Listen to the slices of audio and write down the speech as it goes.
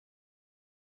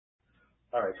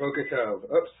All right, Boker Tov.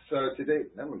 Oops. So today,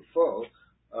 memory full. It's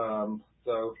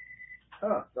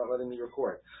not letting me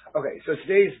record. Okay, so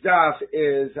today's daf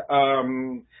is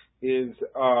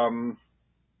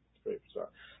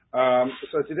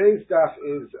so today's daf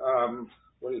is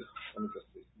what is? Let me just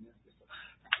see.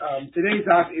 Today's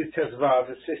daf is Tezvav,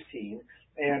 is 15,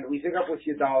 and we pick up with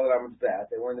Yadal and Amud Bet,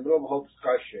 and we're in the middle of a whole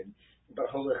discussion about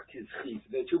Holech Kizchi. So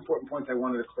there are 2 important points I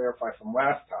wanted to clarify from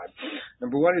last time.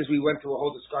 Number one is we went through a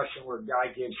whole discussion where a guy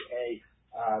gives a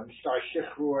Shtar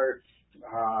Shichrur,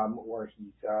 or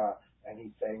he's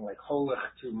saying like Holech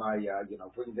to my,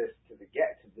 bring this to the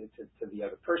to the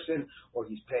other person, or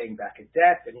he's paying back a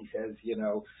debt, and he says,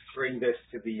 bring this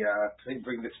to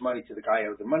bring this money to the guy I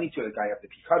owe the money to, the guy I have the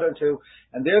pikadon to,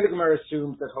 and there the Gemara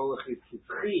assumes that Holech is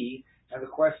Kizchi. And the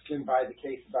question by the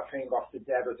case about paying off the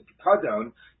debt or the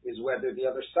pikadon is whether the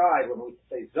other side, when we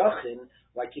say zachin,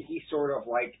 like if he sort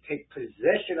of like take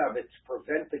possession of it to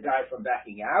prevent the guy from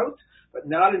backing out,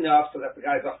 but not enough so that the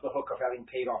guy's off the hook of having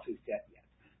paid off his debt yet.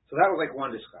 So that was like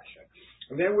one discussion.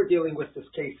 And then we're dealing with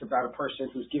this case about a person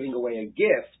who's giving away a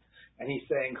gift, and he's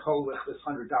saying, holech this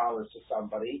 $100 to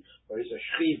somebody, or he's a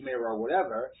shchiv mir or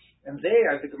whatever, and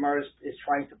there the Gemara is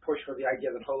trying to push for the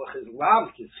idea that holech is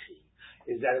lav kizchi,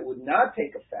 is that it would not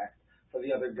take effect for the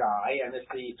other guy, and if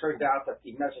it turned out that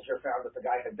the messenger found that the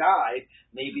guy had died,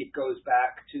 maybe it goes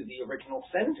back to the original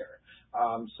sender.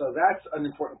 So that's an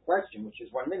important question, which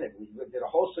is 1 minute. We did a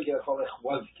whole sugya that Holech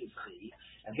was kizchi,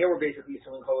 and here we're basically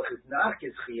assuming Holech is not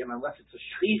kizchi, and unless it's a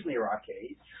shchiv mirah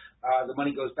case, the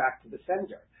money goes back to the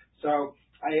sender. So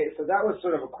that was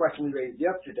sort of a question we raised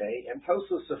yesterday, and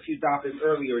Tosfos a few dafim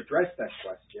earlier addressed that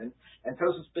question, and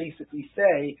Tosfos basically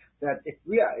say that it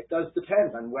does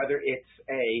depend on whether it's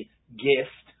a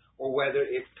gift or whether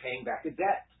it's paying back a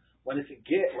debt. When it's a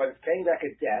gift, when it's paying back a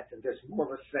debt, and there's more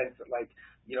of a sense that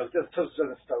Tosfos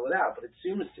doesn't spell it out, but it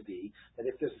seems to be that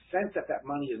if there's a sense that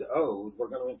money is owed, we're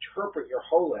going to interpret your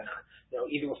holech,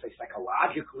 either we'll say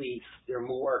psychologically they're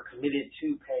more committed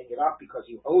to paying it up because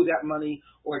you owe that money,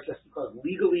 or it's just because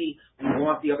legally we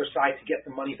want the other side to get the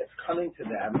money that's coming to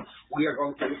them. We are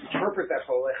going to interpret that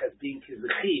holech as being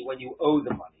kizchi when you owe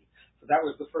the money. So that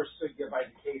was the first sugya by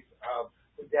the case of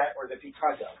the debt or the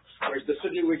pikadon. Whereas the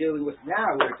sugya we're dealing with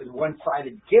now, where it's a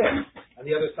one-sided gift and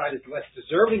the other side is less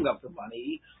deserving of the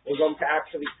money, we're going to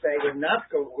actually say we're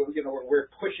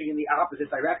pushing in the opposite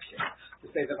direction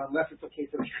to say that unless it's a case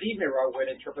of shchiv mirah, we're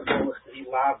going to interpret holech to be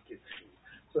lav kizchi.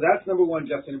 So that's number one,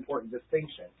 just an important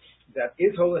distinction. That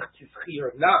is holech kizchi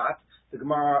or not? The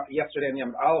Gemara yesterday in the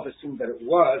Amud Aleph assumed that it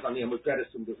was, on the Amud Bet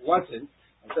assumed it wasn't.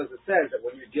 And so it says that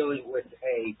when you're dealing with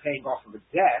a paying off of a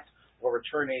debt or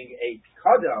returning a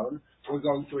pikadon, we're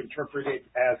going to interpret it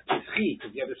as kizchi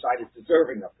because the other side is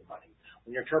deserving of the money.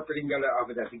 When you're interpreting it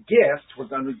as a gift, we're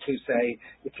going to say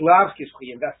it's lav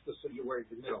kizchi, and that's the sugya we're in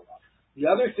the middle of. The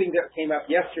other thing that came up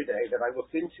yesterday that I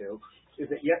looked into is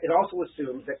that it also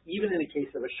assumes that even in the case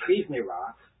of a shchiv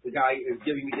mirah, the guy is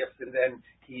giving the gift and then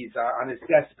he's on his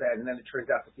deathbed, and then it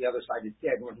turns out that the other side is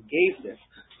dead. And when he gave this,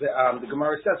 the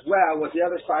Gemara says, well, was the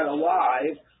other side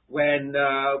alive when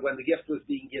the gift was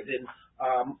being given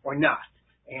or not?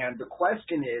 And the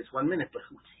question is, 1 minute, but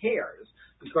who cares?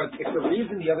 Because if the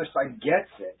reason the other side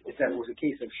gets it is that it was a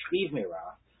case of shchiv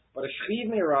mirah, but a shchiv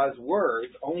mirah's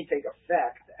words only take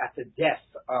effect at the death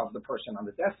of the person on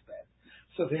the deathbed.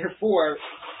 So therefore,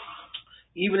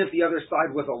 even if the other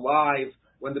side was alive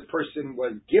when the person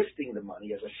was gifting the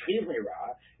money as a shchiv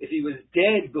mirah, if he was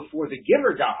dead before the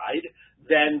giver died,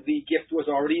 then the gift was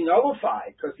already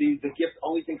nullified because the gift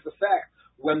only takes effect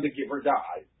when the giver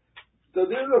died. So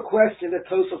this is a question that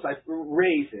Tosfos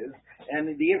raises,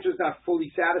 and the answer is not fully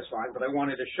satisfying, but I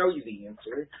wanted to show you the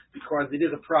answer because it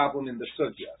is a problem in the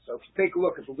sugya. So if you take a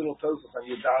look at the little Tosfos on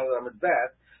Yudal Amud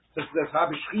Bet, so there's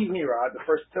Habi Shchiv Mirah, the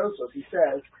first Tosfos, he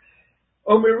says,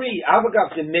 Omeri,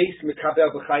 Avagav Demes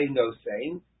Mikabel B'Chayin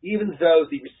Nosein, even though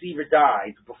the receiver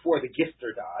died before the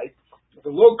gifter died, the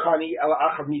Lokani Ela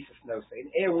Achav Mises Nosein,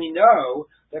 and we know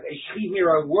that a Shchiv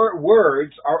Mirah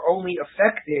words are only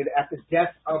affected at the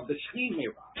death of the Shchiv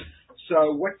Mirah.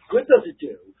 So what good does it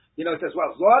do? It says,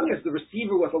 well, as long as the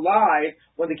receiver was alive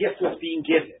when the gift was being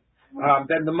given,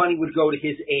 then the money would go to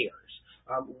his heirs.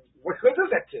 What good does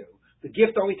that do? The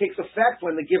gift only takes effect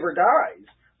when the giver dies.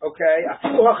 Okay?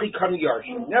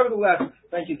 Nevertheless,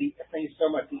 thank you so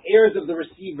much. The heirs of the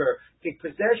receiver take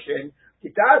possession.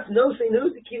 Because what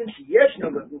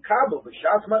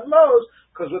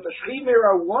the shchiv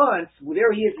mirah wants,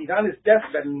 there he is, he's on his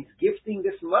deathbed and he's gifting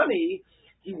this money,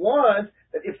 he wants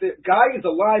that if the guy is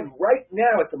alive right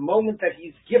now at the moment that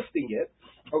he's gifting it,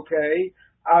 okay,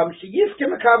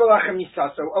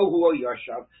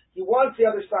 he wants the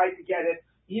other side to get it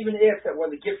even if that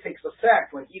when the gift takes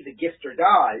effect, when he, the gifter,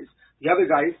 dies, the other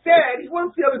guy is dead, he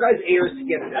wants the other guy's heirs to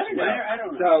get it as well. I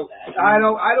don't know. So I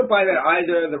don't buy that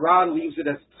either. The Ron leaves it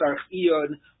as Tzarech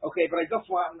Iyun. Okay, but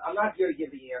I'm not here to give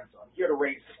the answer. I'm here to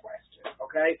raise the question.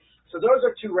 Okay? So those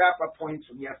are two wrap-up points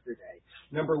from yesterday.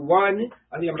 Number one,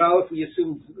 on the Amalek, we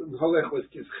assumed Holech was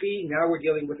Kizchi. Now we're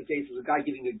dealing with the case of a guy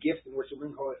giving a gift, and we're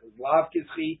assuming Holech is Lav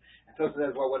Kizchi. And so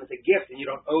says, well, when it's a gift and you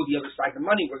don't owe the other side the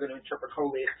money, we're going to interpret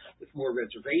Holech with more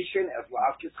reservation as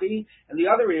Lav Kizchi. And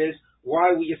the other is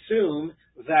why we assume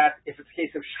that if it's a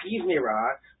case of Shchiv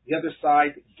Mirah, the other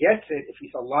side gets it if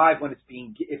he's alive when it's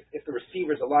being, if the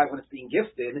receiver is alive when it's being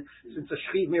gifted, since the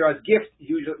Shchiv Mirah's gift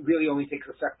usually really only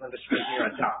takes effect when the Shchiv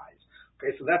Mirah dies.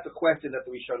 Okay, so that's a question that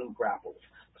the Rishonim grapple with.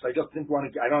 So I just didn't want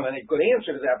to, I don't have any good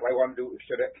answer to that, but I wanted to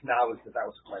acknowledge that that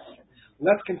was a question.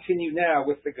 Let's continue now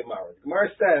with the Gemara. The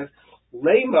Gemara says,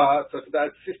 Lema, so it's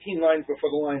about 15 lines before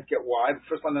the lines get wide. The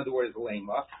first line of the word is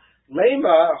Lema.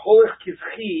 Lema, Holech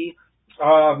Kizchi,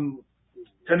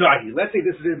 Tanai. Let's say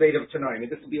this is a debate of Tanai. I mean,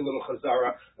 this will be a little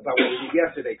chazara about what we did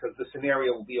yesterday, because the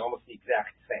scenario will be almost the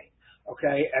exact same.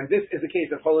 Okay, and this is a case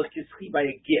of Holech Kizchi by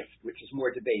a gift, which is more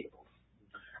debatable.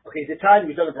 Okay, the time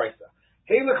we saw the brisa.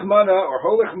 Halech mana or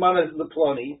holech mana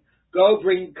leploni. Go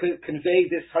convey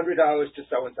this $100 to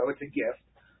so and so. It's a gift.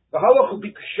 The halach will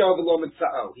be k'shav v'lo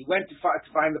mitzao. He went to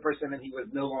find the person and he was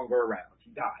no longer around.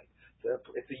 He died.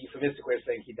 It's a euphemistic way of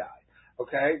saying he died.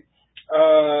 Okay,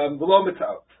 v'lo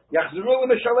mitzao. Yachzuru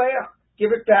l'mishaleach.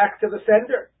 Give it back to the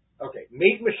sender. Okay,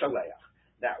 mate mishaleach.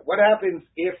 Now, what happens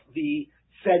if the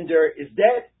sender is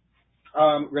dead?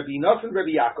 Rabbi Nosson,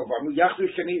 Rabbi Yaakov, fine,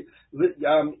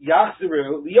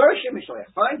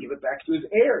 give it back to his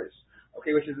heirs.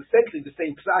 Okay, which is essentially the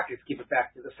same psak, give it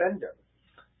back to the sender.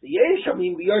 The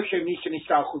Yeshamim, no,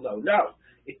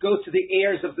 it goes to the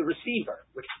heirs of the receiver,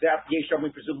 which that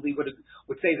Yeshamim presumably would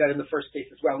say that in the first case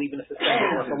as well, even if the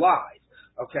sender was alive.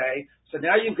 Okay, so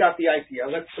now you've got the idea.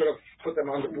 Let's sort of put them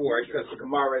on the board because the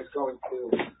Gemara is going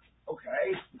to.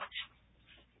 Okay.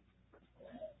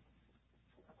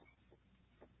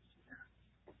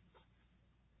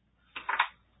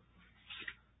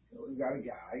 We got a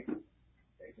guy.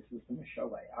 Okay, this is the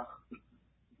Mishaleach.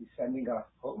 He's sending a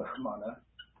holech mana.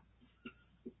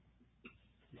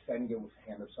 He's sending it with the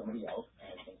hand of somebody else,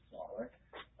 and smaller.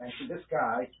 And so this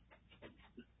guy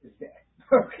is dead.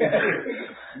 Okay.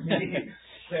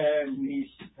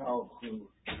 Okay.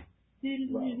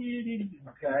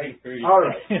 All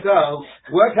right. So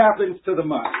what happens to the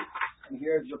money? And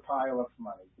here's your pile of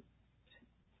money.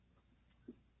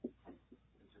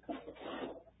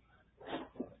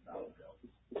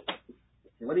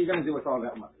 What are you going to do with all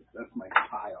that money? That's my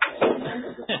pile.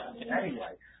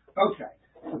 Anyway, okay.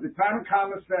 So the Tanna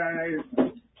Kama says,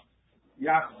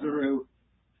 Yachzuru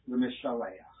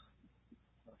l'mishaleach.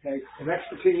 Okay. The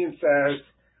next opinion says,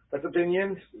 what's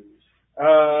opinion?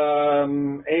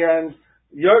 And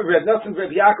Reb Nosson,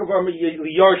 Reb Yaakov,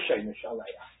 Yorshay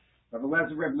mishaleach. Reb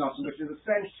Elazar, Reb Nosson, which is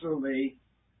essentially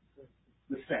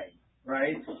the same,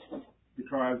 right?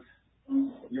 Because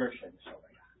Yorshay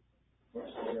mishaleach.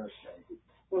 Yorshay.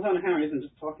 Well, Hannah Hammer isn't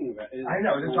just talking about it. I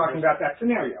know, isn't talking about that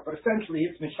scenario, but essentially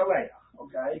it's Mishaleach,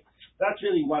 okay? That's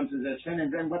really one position,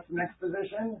 and then what's the next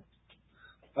position?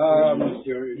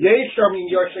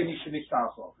 Yeshomim Yorshem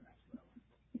Yishmishtalcho.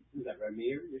 Is that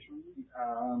Rabbi or Yeshomim?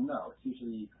 No, it's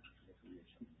usually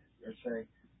Yorshem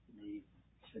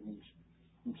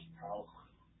Yishmishtalcho.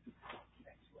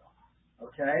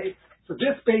 Okay? So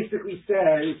this basically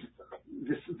says,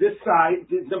 this side,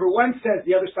 number one says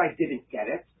the other side didn't get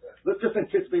it. Let's just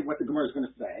anticipate what the Gemara is going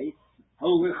to say.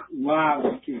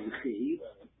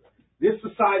 This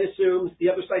side assumes the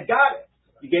other side got it.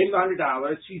 You gave him $100.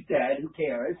 She's dead. Who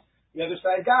cares? The other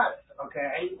side got it.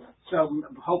 Okay? So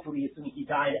hopefully, assuming he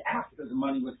died after the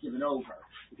money was given over.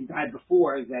 If he died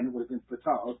before, then it would have been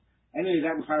patal. Anyway,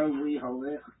 that was probably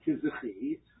Holech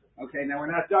Kizuchi. Okay, now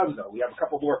we're not done, though. We have a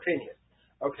couple more opinions.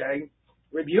 Okay?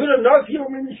 Rabbi Yehuda, no, people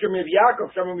Mishum Rabbi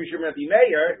Yaakov, some Mishum Rabbi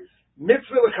Meir,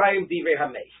 mitzvah l'kayim divrei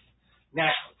hameis. Now,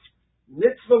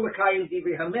 mitzvah l'kayim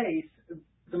divrei hameis,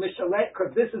 the Mishalech,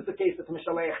 because this is the case that the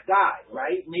Mishalech died,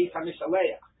 right? Meis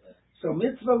ha-Mishalech. So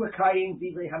mitzvah l'kayim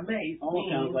divrei hameis almost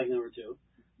sounds like number two.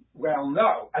 Well,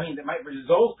 no. I mean, it might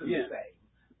result in the same.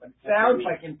 But it sounds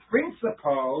like in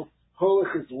principle,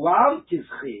 holech is lav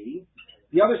kizchi.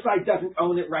 The other side doesn't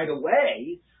own it right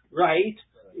away, right?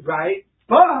 Right?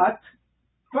 But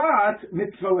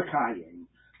mitzvah l'kayim.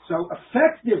 So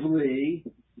effectively,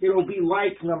 it'll be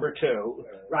like number two,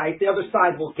 right? The other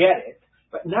side will get it,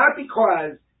 but not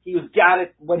because he got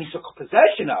it when he took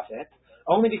possession of it,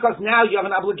 Only because now you have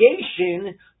an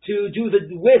obligation to do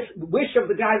the wish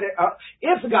of the guy that,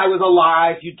 if the guy was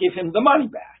alive, you'd give him the money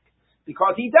back.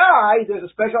 Because he died, there's a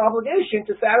special obligation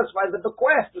to satisfy the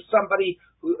bequest of somebody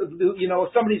who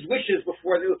somebody's wishes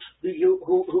before who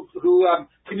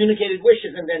communicated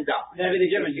wishes and then died.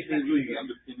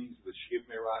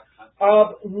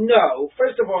 No.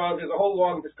 First of all, there's a whole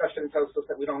long discussion in Tosfos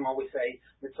that we don't always say.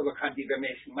 We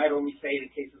might only say it in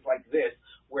cases like this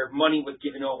where money was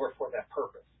given over for that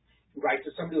purpose. Right,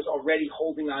 so somebody was already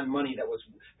holding on money that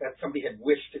somebody had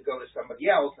wished to go to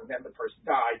somebody else, and then the person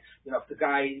died. If the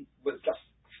guy was just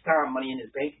stam money in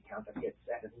his bank account that he had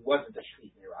set, and he wasn't a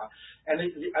shliach meirah, and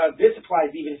this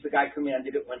applies even if the guy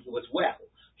commanded it when he was well.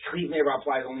 Shliach meirah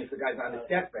applies only if the guy's on his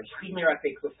deathbed. Shliach meirah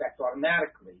takes effect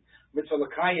automatically. Mitzvah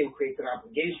l'kayim creates an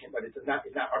obligation, but is not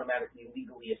automatically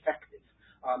legally effective.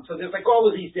 So there's like all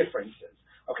of these differences.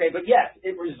 Okay, but yes,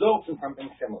 it results in something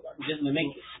similar. Just make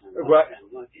it. Right,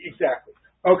 exactly.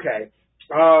 Okay.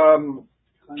 And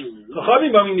the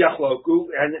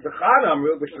Chanam,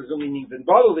 which presumably means in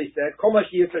Bottle, they said,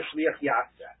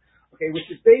 okay, which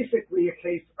is basically a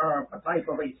case of a type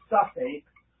of a suffix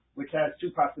which has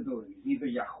two possibilities, either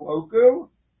Yachloku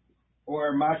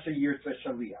or Masha Yirtza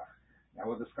Shaliach. Now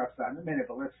we'll discuss that in a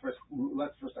minute, but let's first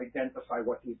identify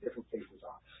what these different cases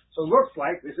are. So it looks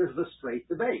like this is the straight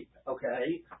debate,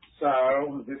 okay?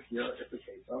 So this here is the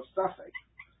case of suffix.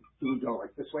 Do we go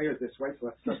like this way or this way? So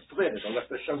let's split it, or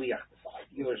let the shaliach decide,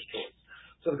 dealer's choice.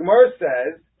 So the Gemara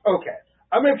says, okay,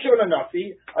 I had a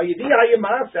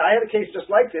case just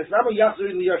like this,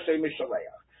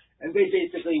 and they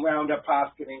basically wound up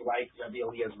poskening like Rabbi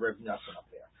Eliezer Reb Nassan up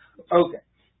there. Okay,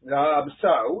 now,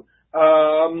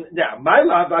 my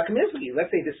law,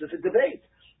 let's say this is a debate.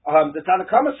 The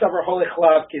Tanakama Savar Holech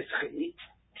Lav Kischi,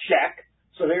 check.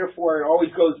 So therefore, it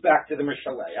always goes back to the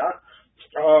Mishaleach.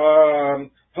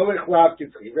 Holech Lav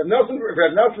Kischi. Reb Nelson,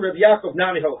 Reb Yaakov,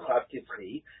 Nami Holech Lav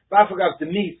Kischi. Vafagav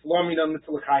Demis, Lominon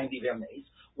Mitzalachayim Divameis.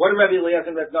 What do Rabbi Eliezer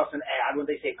and Reb Nelson add when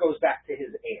they say it goes back to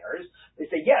his heirs? They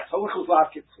say, yes, Holech Lav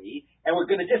Kischi, and we're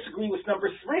going to disagree with number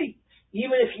 3.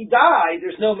 Even if he died,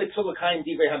 there's no Mitzalachayim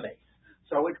Divameis.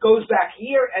 So it goes back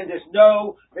here, and there's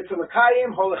no mitzvah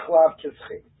l'kayim holech lav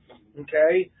kischi.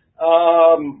 Okay.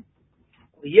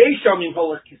 Yeshamim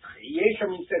holech kischi.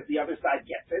 Yeshamim says the other side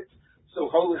gets it. So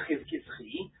holech is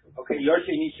kischi. Okay.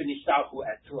 Yoshei nisha nishtalchu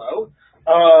etzlo.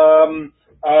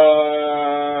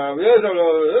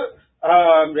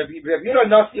 Rabbi Yehuda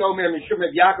Nasi Omer Mishum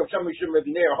Rabbi Yaakov Sham Mishum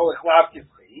Rabbi Meir holech lav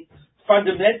kischi.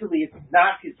 Fundamentally, it's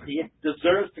not kischi. It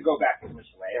deserves to go back to the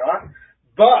Mishleah.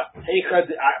 But if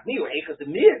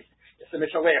the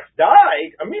Mishaleach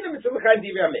died,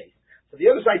 so the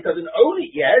other side doesn't own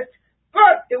it yet,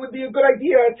 but it would be a good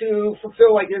idea to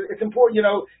fulfill, like, it's important,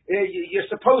 you're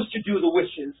supposed to do the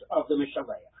wishes of the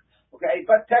Mishaleach. Okay?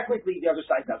 But technically the other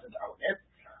side doesn't own it.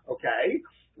 Okay?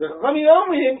 The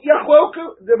Chachamim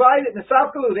divided,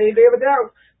 they have a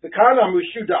doubt. The Kanam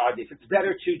Rushudad, if it's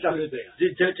better to just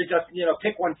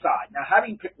pick one side. Now, how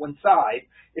do you pick one side?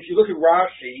 If you look at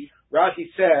Rashi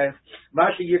says,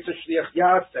 Masha Yirtza Shliach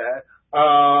Yaseh, so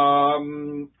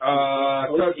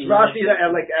Rashi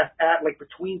at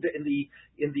between in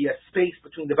the space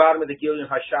between the bottom of the Gilyon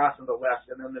Hashas and the left,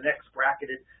 and then the next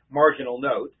bracketed marginal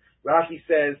note. Rashi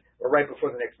says, or right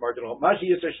before the next marginal, Masha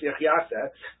Yirtza Shliach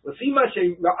Yaseh, L'fi Masha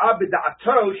Ra'ah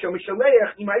B'da'ato Shel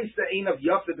Mishaleach Imaisa Ein of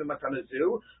Yosef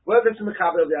B'matanazu, whether it's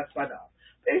Mekabel V'Atzmanav.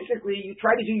 Basically, you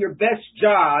try to do your best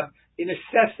job in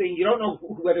assessing. You don't know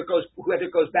whether it goes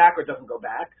back or doesn't go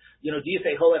back. Do you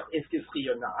say Holech is Kischi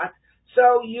or not?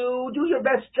 So you do your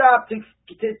best job to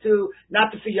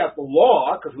not to figure out the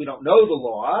law, because we don't know the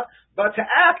law, but to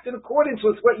act in accordance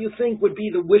with what you think would be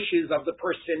the wishes of the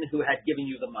person who had given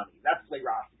you the money. That's the way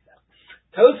Rashi says.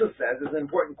 Tosfos says, is an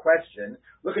important question.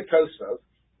 Look at Tosfos.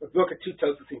 Let's look at two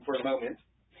Tosfosim for a moment.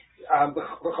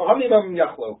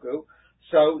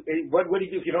 So what do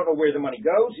you do if you don't know where the money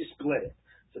goes? You split it.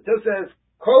 So Tosfos says,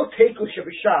 Kol Teiku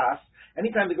Shabishas.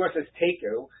 Anytime the Gemara says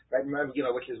Teiku, right?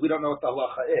 Which is we don't know what the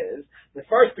halacha is. The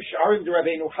first Bisharim de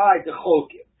Rabbeinu Hai de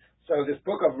Cholkim. So this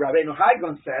book of Rabbeinu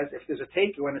Haigon says if there's a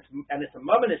Teiku and it's a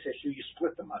mumminous issue, you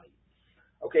split the money.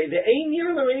 Okay, the Ein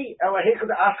Yirmari Elahechad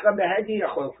Ashram Behegi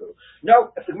Yachoku.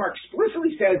 No, if the Gemara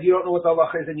explicitly says you don't know what the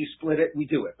halacha is and you split it, we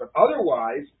do it. But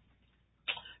otherwise,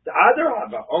 the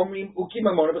Adarabba Omrim Uki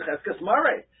Mamona B'Cheskas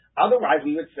Mare. Otherwise,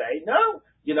 we would say no.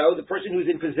 The person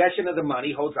who's in possession of the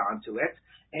money holds on to it.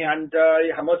 And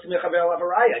here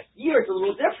it's a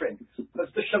little different because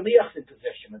the shaliach's in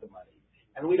possession of the money,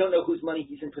 and we don't know whose money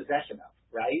he's in possession of,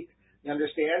 right? You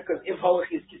understand? Because if Holech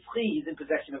is kischi, he's in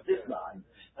possession of this money,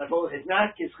 and if Holech is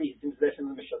not kischi, he's in possession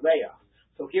of the shaliach.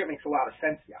 So here it makes a lot of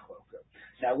sense, Yachloku.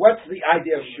 Now, what's the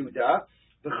idea of Shuda?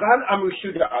 V'chan amru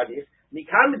Shuda adif.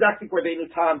 Mikan medaktik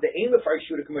wardenu tam the aim of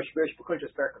Shuda k'mashbirish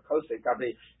b'kunchas perka kosei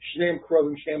gabe shneim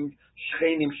krovim shem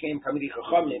shchenim shem tamidi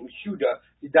chachamim Shuda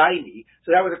yidayni.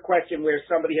 So that was a question where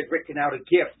somebody had written out a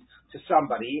gift to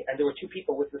somebody, and there were two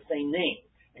people with the same name,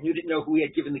 and you didn't know who he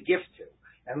had given the gift to.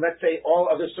 And let's say all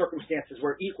other circumstances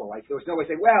were equal. Like there was no way to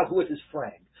say, well, who was his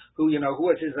friend? Who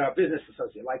was his business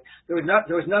associate? Like there was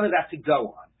none of that to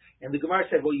go on. And the Gemara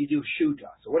said, well, you do Shuda.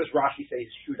 So what does Rashi say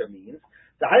Shuda means?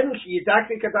 So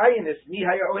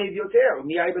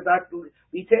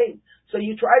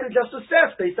you try to just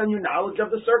assess based on your knowledge of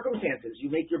the circumstances.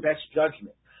 You make your best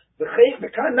judgment. And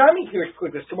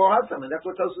that's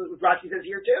what Rashi says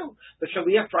here too. The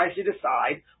Shaliach tries to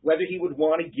decide whether he would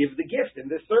want to give the gift in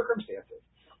this circumstances.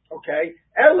 Okay?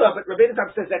 Ella, but Rabbi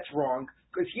Tam says that's wrong,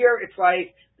 because here it's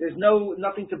like there's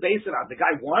nothing to base it on. The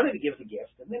guy wanted to give the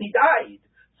gift, and then he died.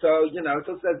 So, so it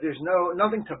says there's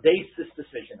nothing to base this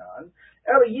decision on.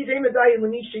 Ella, just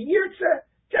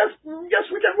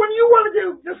whichever one you want to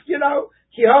do. Just,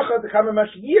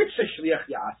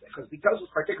 because it's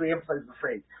particularly emphasized the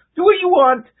phrase, do what you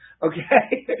want,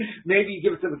 okay? Maybe you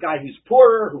give it to the guy who's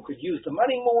poorer, who could use the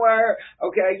money more,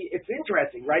 okay? It's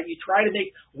interesting, right? You try to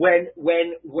make, when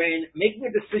making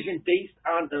a decision based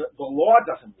on the law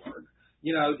doesn't work,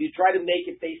 do you try to make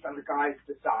it based on the guy's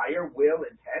desire, will,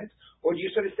 intent, or do you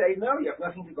sort of say, no, you have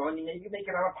nothing to go on, you maybe make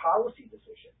it on a policy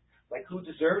decision. Like who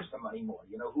deserves the money more?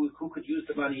 Who could use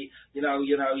the money?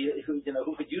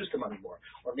 Who could use the money more?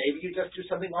 Or maybe you just do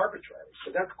something arbitrary.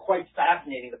 So that's quite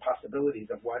fascinating. The possibilities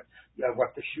of what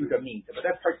the Shuda means. But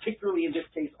that's particularly in this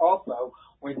case also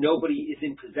where nobody is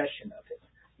in possession of it.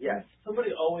 Yes.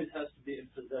 Somebody always has to be in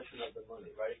possession of the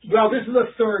money, right? Well, this is a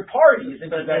third party who's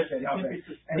in possession of it,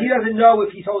 and he doesn't know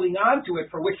if he's holding on to it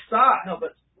for which side. No,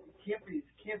 but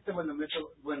can't say when the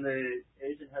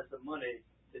agent has the money,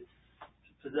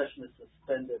 possession is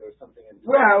suspended or something.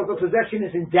 Well, the possession is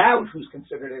in doubt who's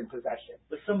considered in possession.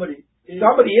 But somebody is, the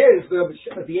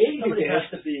agent somebody has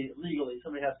to be legally.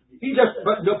 Somebody has to be.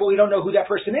 But we don't know who that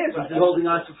person is. Right. He's holding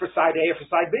on to for side A or for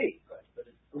side B.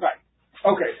 Right.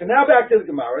 Okay. So now back to the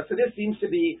Gemara. So this seems to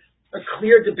be a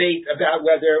clear debate about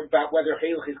whether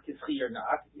Halach is kitzchi or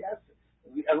not. Yes.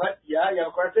 You have a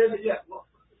question? Yeah. Well,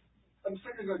 a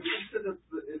second ago, you said that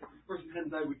if the person hadn't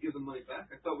died, we'd give the money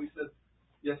back. I thought we said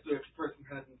yesterday, if the person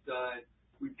hadn't died,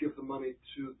 we'd give the money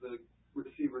to the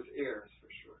receiver's heirs for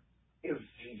sure. If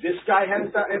this guy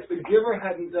hadn't died, if the giver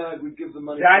hadn't died, we'd give the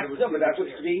money to the receiver's heirs. But that's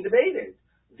what's being debated.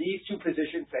 These two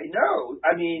positions say no.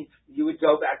 I mean, you would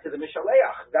go back to the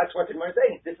Mishaleach. That's what they're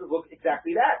saying. This is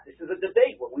exactly that. This is a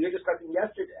debate. What we were discussing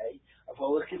yesterday of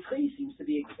Holach Kitzchi seems to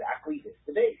be exactly this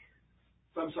debate.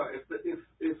 So I'm sorry. If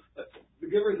the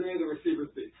giver's A, the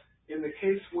receiver's B. In the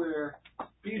case where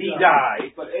B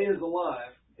died, but A is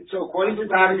alive. So according to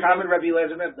Tanakh and Rabbi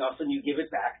Linzer and Noson, you give it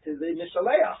back to the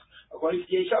Mishaleach. According to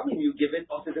Yeshivat, you give it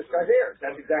to this guy's heirs.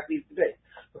 That's exactly the debate.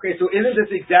 Okay, so isn't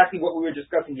this exactly what we were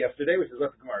discussing yesterday, which is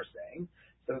what the Gemara is saying?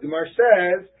 So the Gemara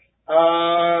says,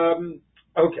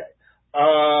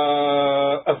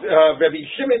 Rabbi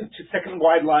Shimon, second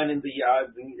wide line in the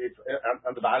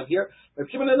on the bottom here. Rabbi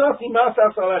Shimon Anasi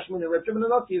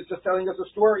is just telling us a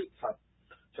story. Fine.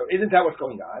 So isn't that what's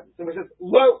going on? Somebody says,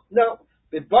 no.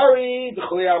 If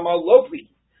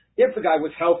the guy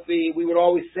was healthy, we would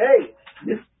always say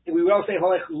this. We would always say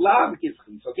holech lav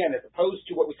kitzchi. So again, as opposed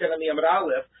to what we said on the Amud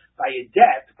Aleph, by a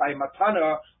debt, by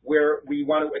matana, where we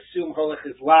want to assume holech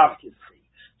is lav kitzchi.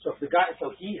 So if the guy,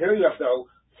 here you have though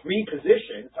three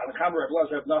positions on the Kamar of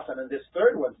Rav Nasan and this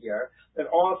third one here that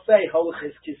all say holech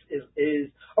is.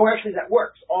 Oh, actually that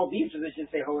works. All these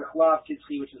positions say holech lav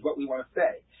kitzchi, which is what we want to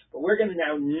say. But we're going to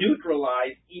now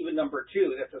neutralize even number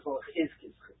two that says holech is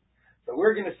kitzchi. So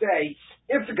we're going to say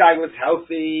if the guy was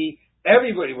healthy,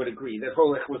 everybody would agree that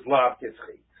holech was lav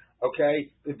kitzchi. Okay?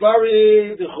 We're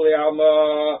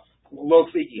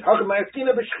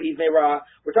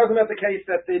talking about the case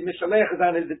that the Mishalech is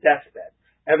on his deathbed.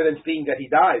 Evidence being that he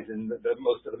dies in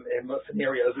most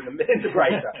scenarios in the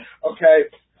Brisa. Okay?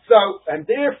 So, and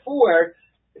therefore,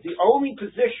 the only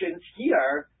position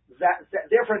here,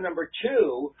 therefore number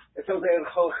two, that says that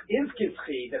holech is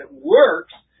kitzchi, that it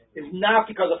works, is not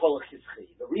because of holech kitzchi.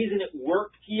 The reason it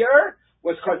worked here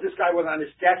was because this guy was on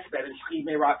his deathbed and Shchiv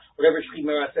Meirah, whatever Shchiv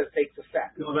Meirah says takes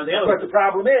effect. But the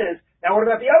problem is, now what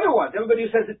about the other ones? Everybody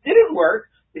who says it didn't work,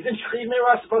 isn't Shchiv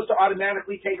Meirah supposed to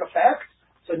automatically take effect?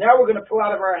 So now we're going to pull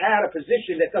out of our hat a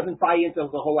position that doesn't buy into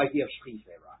the whole idea of Shchiv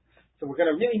Meirah. So we're going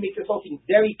to really make this whole thing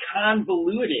very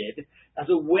convoluted as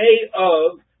a way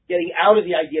of getting out of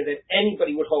the idea that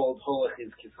anybody would hold holech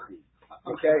is kitzchi.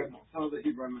 Okay? Some of the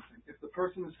Hebrew missing. If the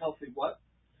person is healthy, what?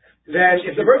 then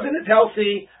if the person is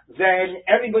healthy, then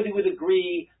everybody would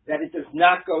agree that it does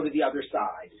not go to the other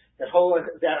side. That holach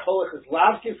is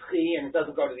lav kivchi, and it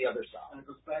doesn't go to the other side. And it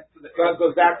goes back to the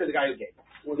goes back to the guy who gave it.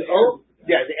 Or the A.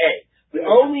 The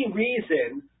only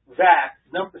reason that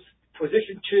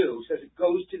position 2 says it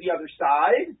goes to the other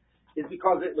side is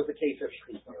because it was a case of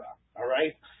shchit mira. All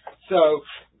right. So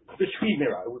the shchit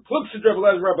mira.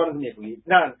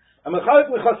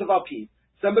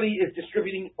 Somebody is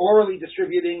verbally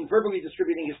distributing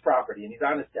his property, and he's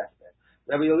on his deathbed.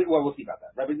 We'll see about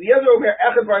that. Rabbi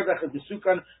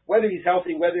Linzer, whether he's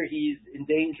healthy, whether he's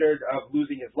endangered of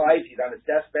losing his life, he's on his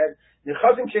deathbed. If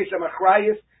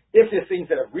there's things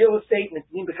that are real estate,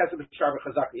 you have to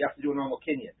do a normal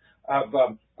kinyan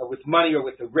with money or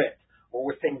with the writ or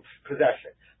with things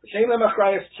possession.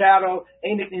 Chattel,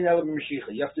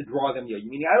 you have to draw them.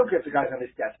 Meaning, I don't care if the guy's on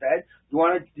his deathbed. You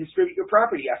want to distribute your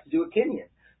property, you have to do a kinyan.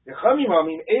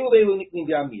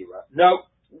 No,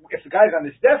 if the guy's on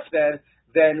his deathbed,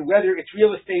 then whether it's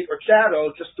real estate or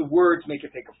chattel, just the words make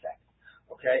it take effect.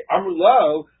 Okay,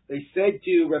 Amrlo, they said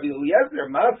to Rabbi Eliezer, there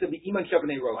was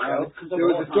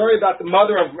a story about the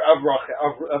mother of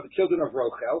the children of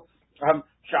Rochel.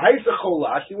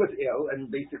 She was ill and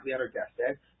basically on her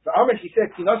deathbed. So Amr, she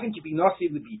said, give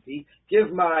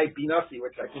my binasi,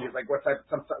 which I think is like what type,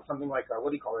 something like what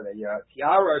do you call it, a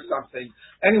tiara or something.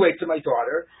 Anyway, to my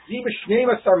daughter, it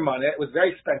was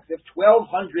very expensive,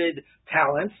 1,200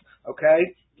 talents.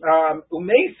 Okay,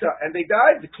 umesa, and they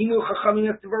died. The king of Chachamim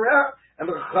and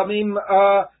the Chachamim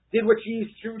did what she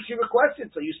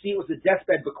requested. So you see, it was a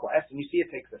deathbed bequest, and you see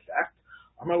it takes effect.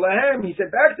 Amar lahem, he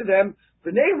said back to them,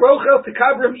 B'nei Rochel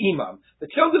tekabrim imam. The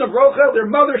children of Rochel, their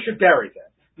mother should bury them.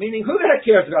 Meaning, who the heck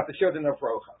cares about the children of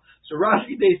Rochel? So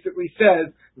Rashi basically says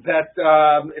that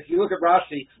if you look at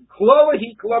Rashi, I don't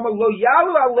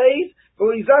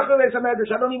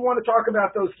even want to talk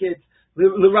about those kids. We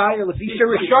have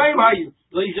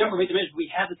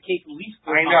this case at least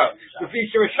 4 times. I know.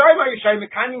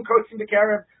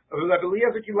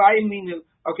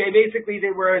 Okay, basically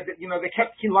they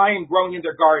kept kilayim growing in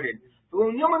their garden.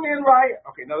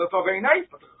 Okay, now that's all very nice,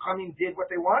 but the Chachamim did what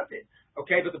they wanted.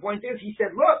 Okay, but the point is, he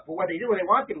said, look, but what they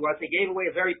wanted was they gave away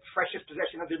a very precious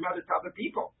possession of their mother to other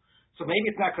people. So maybe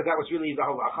it's not because that was really the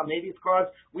halacha. Maybe it's because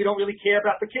we don't really care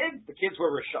about the kids. The kids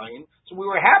were Rishayim, so we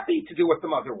were happy to do what the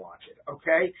mother wanted.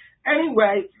 Okay?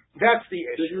 Anyway, that's the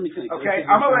issue. Okay? We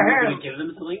didn't give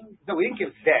them something? No, we didn't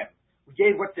give them. We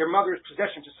gave what their mother's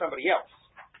possession to somebody else.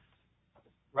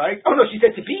 Right? Oh no, she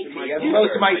said to Biti, as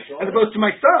opposed to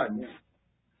my son.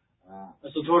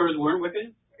 So daughters weren't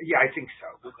wicked? Yeah, I think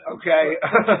so. Okay.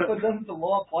 But doesn't the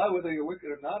law apply whether you're wicked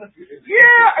or not?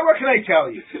 Yeah, what can I tell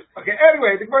you? Okay,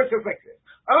 anyway, the Gemara says like this.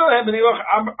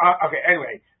 Okay,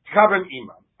 anyway, Kavram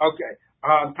Imam. Okay.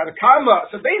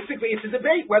 Tanakama, so basically it's a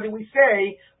debate whether we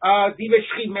say Diva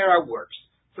Shchi Mera works.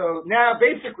 So now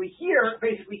basically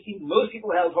most people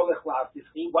held Holech Lav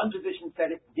Tischi. One position said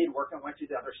it did work and went to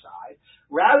the other side.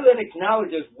 Rather than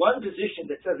acknowledge there's one position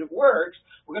that says it works,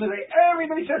 we're going to say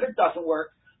everybody says it doesn't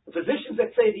work. The positions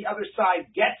that say the other side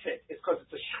gets it is because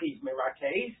it's a Shchiv Mera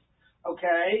case.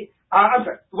 Okay? I'm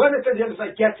sorry. The one that says the other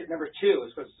side gets it, number 2,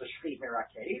 is because it's a Shchiv Mera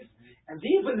case. And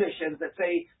these positions that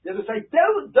say the other side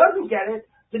doesn't get it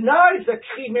denies that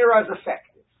Shchiv Mera is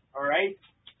effective. Alright?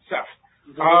 So,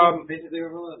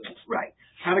 right.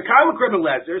 Tanakama Rabbi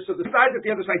Linzer, so the side that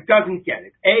the other side doesn't get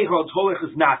it. A holds Holech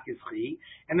is not Gittin,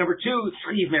 and number 2,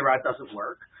 Shchiv Mera doesn't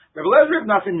work. Rabbi Linzer is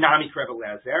nothing nami for Rabbi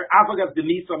Linzer.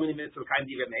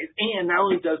 And not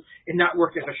only does it not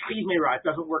work as a shchiv meirah, it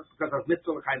doesn't work because of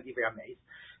mitzvah l'chaim divrei hameis.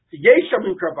 The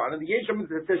yeshamim karban, and the yeshamim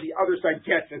that says the other side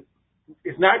gets it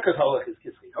is not because holech is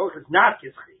kischi. Holech is not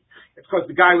kischi. It's because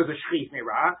the guy was a shchiv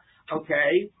meirah.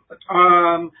 Okay.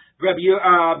 Rabbi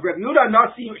Yehuda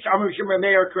Nasi Shamar Shemer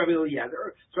Rabbi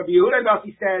Eliezer. So Rabbi Yehuda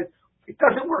Nasi says it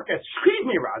doesn't work as shchiv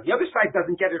meirah. The other side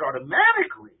doesn't get it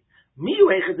automatically.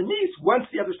 Once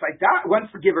the other side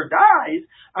once the giver dies,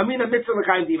 a mitzvah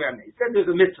l'chaim divrei hameis. Then there's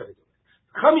a mitzvah to do it.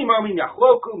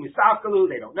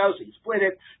 They don't know, so you split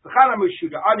it.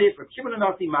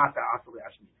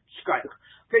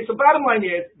 Okay, so bottom line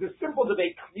is, the simple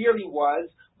debate clearly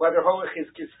was whether holech is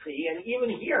kischi, and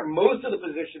even here, most of the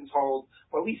positions hold,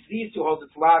 well, at least these two hold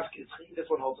it's lav kischi, this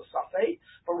one holds a safei,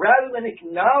 but rather than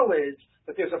acknowledge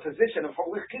that there's a position of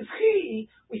holech kischi,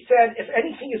 we said, if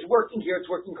anything is working here, it's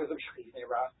working because of shchi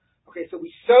meirah. Okay, so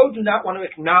we do not want to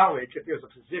acknowledge that there's a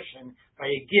position by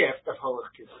a gift of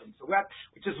holech kischi. So that,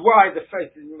 which is why the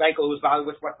first, Michael was bothered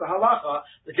with what's the halacha.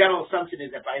 The general assumption is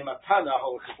that by matana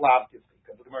holech is lav kischi,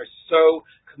 because the Gemara is so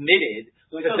committed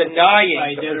to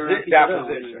denying that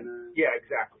position. Yeah,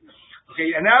 exactly.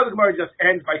 Okay, and now the Gemara just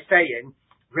ends by saying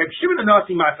Reb Shimon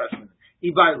Hanasi Matashman.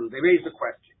 Ibailu. They raised the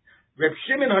question. Reb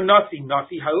Shimon Hanasi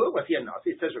Nasi Halu. Was he a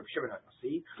Nasi? It says Reb Shimon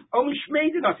Hanasi.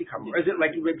 Mishmei the Nasi Kamur. Is it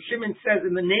like Reb Shimon says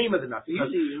in the name of the Nasi?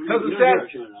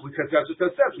 Because that's what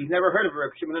it says. We've never heard of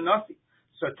Reb Shimon Hanasi.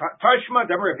 So Tashma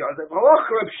Dabar Reb Yosef. Halach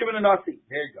Reb Shimon Hanasi.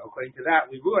 There you go. According to that,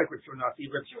 we rule like Reb Shimon Hanasi.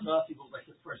 Reb Shimon Hanasi goes like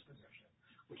his first position,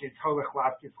 which is Holach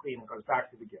Lav Kitzli, and goes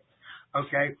back to the giver.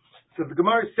 Okay. So the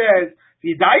Gemara says, so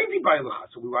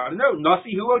we want to know,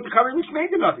 Nasi who owed the cover which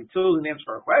made the Nasi. So an answer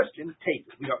for our question, take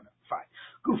it. We don't know. Fine.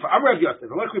 Gufa, I'm Rav Yosef.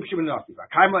 That's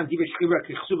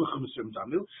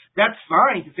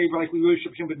fine to say like we really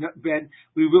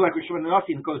like Reb Shimon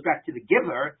Nasi and it goes back to the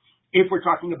giver. If we're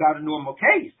talking about a normal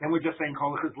case, then we're just saying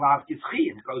Kolach is Lav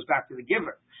Kizchi and it goes back to the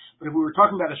giver. But if we were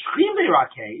talking about a Shchimera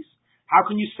case, how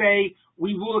can you say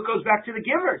we rule it goes back to the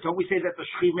giver? Don't we say that the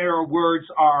Shchimera words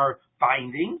are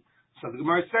binding? So the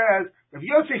Gemara says, Rav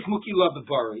Yosef Muki Lav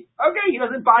Bari. Okay, he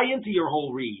doesn't buy into your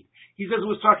whole read. He says it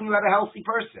was talking about a healthy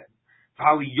person.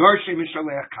 Okay,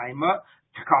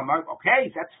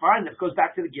 that's fine. That goes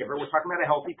back to the giver. We're talking about a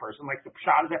healthy person, like the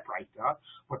Pshat of that Praita.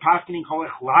 We're paskening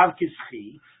Kolach Lav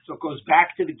Kizchi, so it goes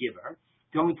back to the giver.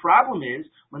 The only problem is,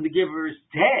 when the giver is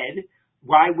dead,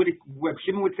 why would it, Reb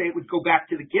Shimon would say it would go back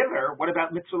to the giver. What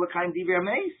about Mitzvah L'Chaim Divrei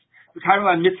Ameis? The Kaimel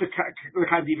on Mitzvah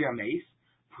L'Chaim Divrei Ameis.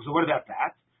 So what about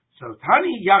that? So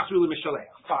Tani Yachzu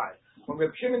L'Mishaleach. Fine. When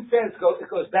Reb Shimon says it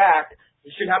goes back, he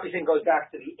should not be saying it goes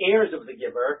back to the heirs of the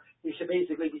giver. He should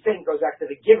basically be saying it goes back to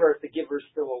the giver if the giver is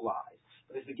still alive.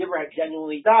 But if the giver had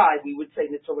genuinely died, we would say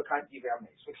Mitzvah L'Chaim Divrei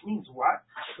Ameis. Which means what?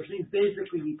 Which means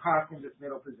basically we pass in this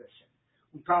middle position.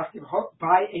 We pass him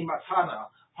by a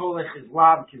matana. Holech is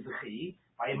Lav Kizchi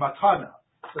by a matana.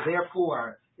 So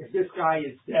therefore, if this guy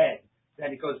is dead,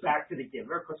 then it goes back to the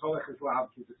giver because Holech is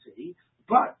Lav Kizchi.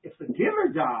 But if the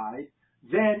giver died,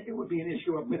 then it would be an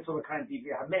issue of Mitzvah L'Chaim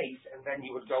Divrei Ameis, and then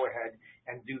he would go ahead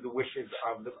and do the wishes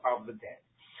of the dead.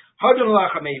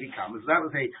 Hadalacha may become. So that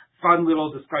was a fun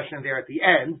little discussion there at the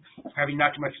end, having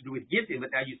not too much to do with Gittin,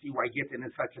 but now you see why Gittin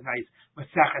is such a nice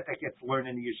masachet that gets learned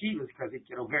in the yeshivas, because it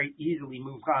very easily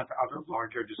moves on to other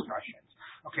larger discussions.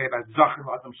 Okay, about Zachar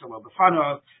Adam Shalom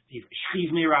B'Fanov, the Shchiv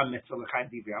Mira, Mitzvah L'Chaim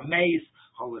Divrei Ameis,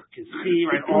 Holach Kizchi,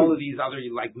 right? All of these other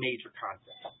major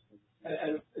concepts.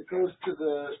 And it goes to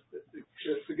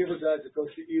if the giver dies, it goes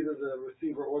to either the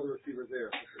receiver or the receiver's heir.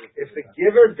 If the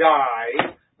giver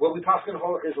dies, what we talk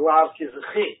about is Lav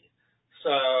Kizchi.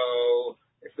 So,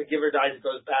 if the giver dies, it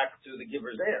goes back to the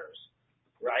giver's heirs,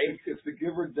 right? If the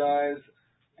giver dies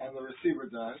and the receiver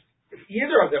dies. If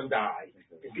either of them die,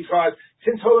 it's because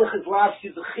since Holach is Lav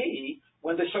Kizchi,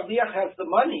 when the Shaliach has the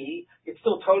money, it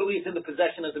still totally is in the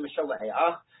possession of the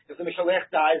Mishaleach. If the Mishaleach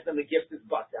dies, then the gift is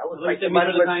batel. Unless you say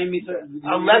Mitzvah L'Chaim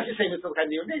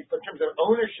Divrei Ameis, but in terms of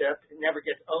ownership, it never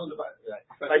gets owned by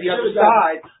the other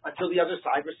side until the other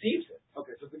side receives it.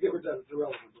 Okay, so if the giver does, it's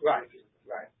irrelevant. Right.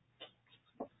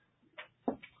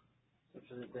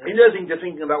 Interesting to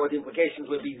thinking about what the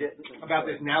implications would be about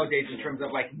this nowadays in terms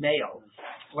of like mail.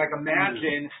 Like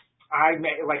imagine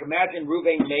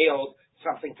Ruvain mailed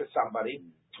something to somebody,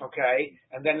 okay,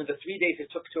 and then in the 3 days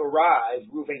it took to arrive,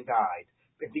 Ruvain died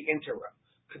in the interim.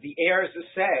 Could the heirs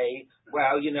say,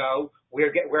 well,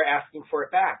 we're asking for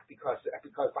it back because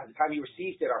by the time you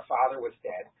received it, our father was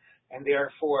dead, and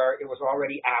therefore it was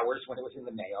already ours when it was in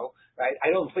the mail, right?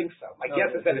 I don't think so. My guess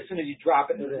is that as soon as you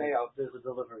drop it in the mail, there's a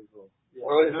delivery rule. Yeah.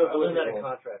 Or there's a delivery rule.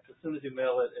 Contract. As soon as you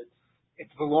mail it, it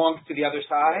belongs to the other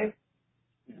side.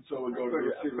 So we go to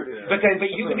the receiver. But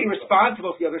you can be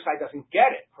responsible if the other side doesn't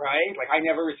get it, right? Like I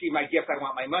never received my gift, I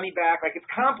want my money back. Like it's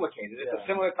complicated. It's a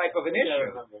similar type of an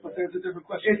issue. But there's a different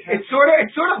question. It's sort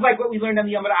of like what we learned on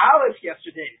the Yom Aleph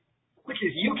yesterday, which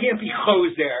is you can't be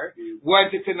choser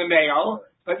once it's in the mail,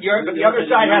 but the other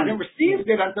side hasn't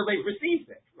received it until they've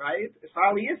received it, right? It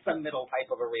probably is some middle type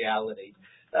of a reality.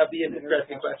 That'd be an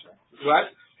interesting question.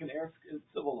 What? Can heirs in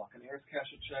civil law? Can heirs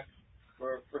cash a check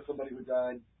for somebody who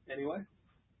died anyway?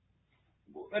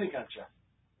 Any kind of check,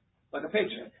 like a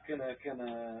paycheck. Can an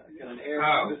heir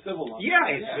have a civil law? Yeah,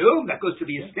 I assume that goes to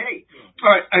the estate.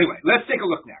 All right. Anyway, let's take a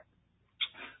look now.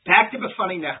 Back to the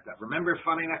funny nechta. Remember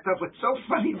funny nechta? What's so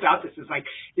funny about this is like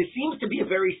there seems to be a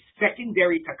very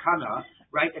secondary takana,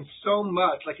 right? And so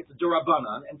much like it's a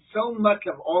durabanan, and so much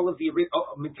of all of the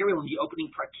material in the opening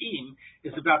prakim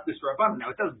is about this durabanan.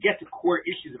 Now it does get to core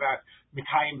issues about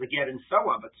Mikayim, the get, and so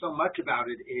on, but so much about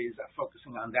it is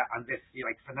focusing on this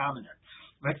phenomenon.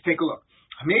 Let's take a look.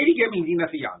 So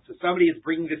somebody is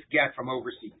bringing this get from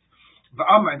overseas.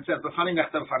 And says, it was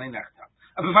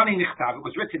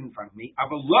written in front of me,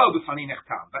 but it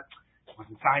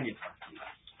wasn't signed in front of me.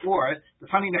 Or, it was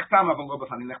signed in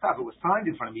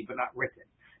front of me, but not written.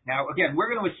 Now, again,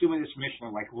 we're going to assume in this Mishnah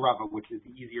like Rava, which is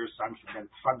the easier assumption that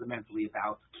it's fundamentally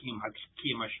about Kiyum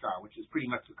Hashtar, which is pretty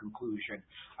much the conclusion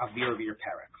of the earlier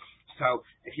parak. So,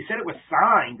 if you said it was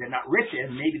signed and not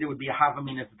written, maybe there would be a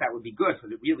havamina that would be good, because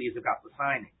it really is about the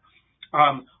signing.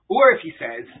 Or if he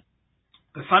says,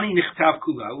 B'fani nichtav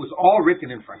kula was all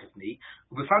written in front of me,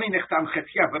 B'fani nichtam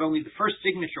chetziav, but only the first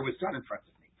signature was done in front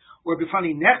of me. Or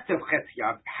B'fani nechtav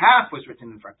chetziav, half was written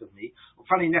in front of me,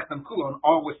 B'fani nechtam kula, and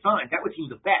all was signed. That would seem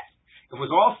the best. It was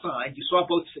all signed, you saw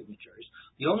both signatures.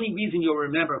 The only reason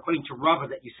you'll remember, according to Rabbi,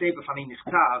 that you say B'fani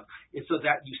nichtav is so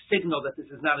that you signal that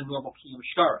this is not a normal kiyum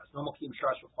shtaras. Normal kiyum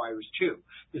shtaras requires two.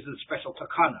 This is a special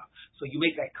takana. So you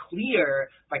make that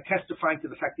clear by testifying to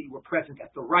the fact that you were present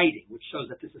at the writing, which shows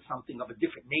that this is something of a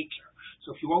different nature.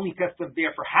 So if you only testified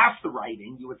there for half the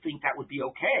writing, you would think that would be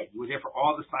okay. You were there for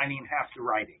all the signing and half the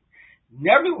writing.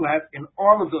 Nevertheless, in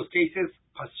all of those cases,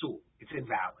 pasul, it's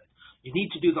invalid. You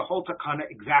need to do the whole takana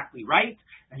exactly right,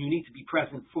 and you need to be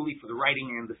present fully for the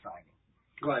writing and the signing.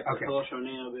 Right. Okay.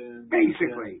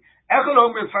 Basically. I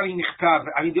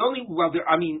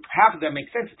mean, half of them make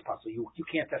sense. It's possible. You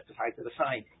can't testify to the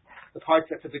signing. The part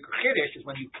that's a big chiddush is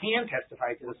when you can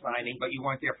testify to the signing, but you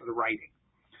weren't there for the writing.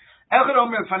 Now, let's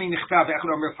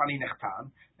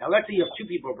say you have two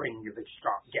people bringing you the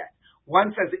get.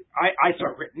 One says, I saw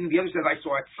it written. The other says, I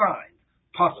saw it signed.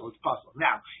 Puzzle, it's puzzle.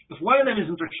 Now, if one of them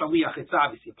isn't a shaliach, it's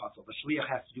obviously a puzzle. The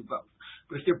shaliach has to do both.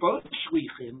 But if they're both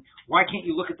shlichim, why can't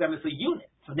you look at them as a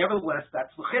unit? So nevertheless,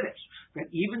 that's the chiddush.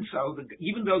 That even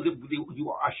though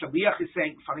a shaliach is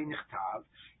saying b'fani nechtav,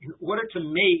 in order to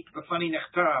make b'fani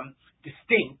nechtam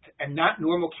distinct and not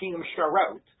normal kiyum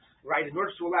shtarot, right? In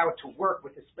order to allow it to work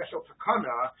with a special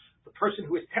takana, the person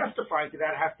who is testifying to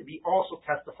that has to be also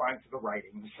testifying to the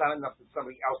writing. It's not enough that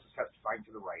somebody else is testifying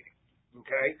to the writing.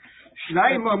 Okay?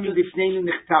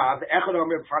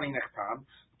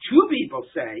 Two people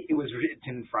say it was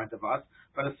written in front of us,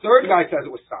 but a third guy says it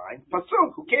was signed. But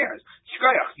so, who cares?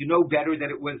 You know better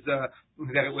that it was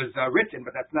written,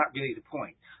 but that's not really the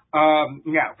point.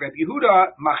 Now, Rabbi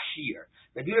Yehuda machshir.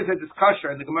 Rabbi Yehuda says it's kosher,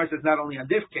 and the Gemara says not only on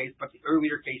this case, but the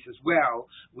earlier case as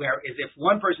well, whereas if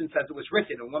one person says it was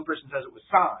written and one person says it was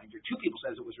signed, or two people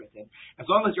says it was written, as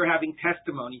long as you're having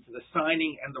testimony to the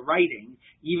signing and the writing,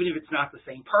 even if it's not the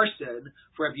same person,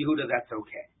 for Rabbi Yehuda, that's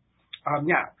okay.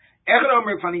 Now,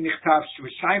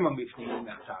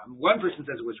 one person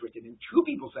says it was written and two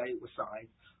people say it was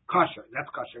signed. Kosher. That's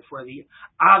kosher for the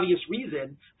obvious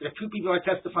reason that if two people are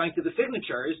testifying to the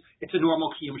signatures, it's a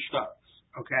normal kiyum shtaros.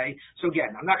 Okay. So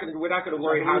again, we're not going to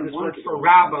worry how this works for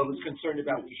Rabbi, who's concerned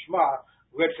about Lishma.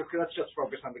 Let's just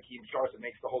focus on the kiyum shtaros. It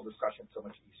makes the whole discussion so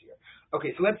much easier.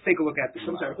 Okay. So let's take a look at this.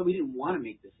 I'm sorry, I thought we didn't want to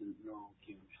make this a normal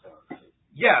kiyum shtaros.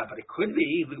 Yeah, but it could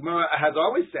be. The Gemara has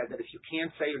always said that if you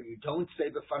can't say or you don't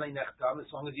say b'fanei nechtam, as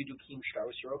long as you do kiyum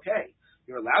shtaros, you're okay.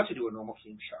 You're allowed to do a normal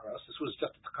kiyum shtaros. This was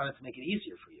just kind of to make it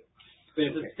easier for you.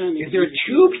 But okay. If there are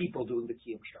two people doing the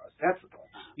kiyum shtaros, that's the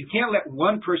point. You can't let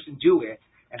one person do it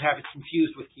and have it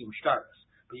confused with kiyum shtaros.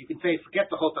 But you can say, forget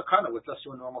the whole takana, let's just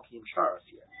do a normal kiyum shtaros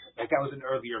here. Like that was an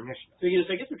earlier Mishnah. So,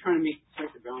 I guess we're trying to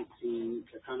strike the balance between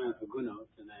takana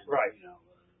agunot and then, right.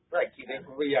 Right, keeping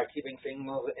things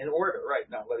in order, right,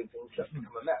 not letting things just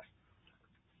become a mess.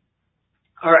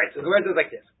 All right, so the rest is like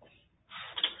this.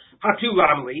 Hatu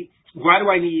Ramli, why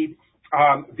do I need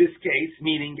this case,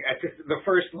 meaning at the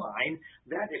first line,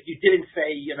 that if you didn't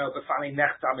say, b'fani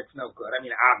nechtam, it's no good. I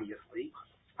mean, obviously.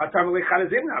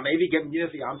 Maybe give me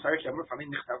I'm sorry, b'fani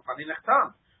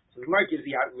nechtam. So the Gemara gives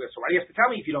so why do you have to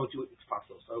tell me if you don't do it, it's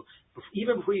possible. So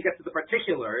even before you get to the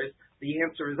particulars, the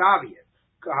answer is obvious.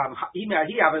 That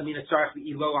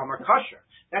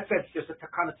said, there's a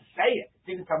takana to say it. It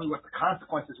didn't tell me what the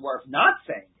consequences were of not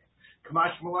saying it.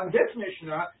 Kamashmal on this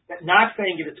Mishnah, that not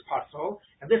saying it is possible,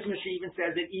 and this Mishnah even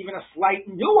says that even a slight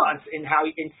nuance in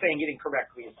saying it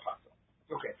incorrectly is possible.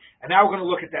 Okay, and now we're going to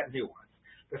look at that nuance.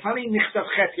 Okay,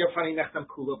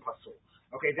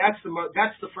 that's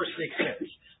the first big finish.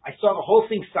 I saw the whole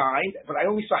thing signed, but I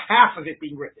only saw half of it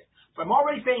being written. So I'm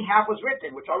already saying half was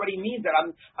written, which already means that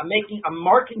I'm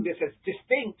marking this as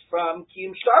distinct from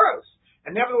kiyum shtaros.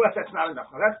 And nevertheless, that's not enough.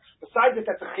 Now besides that,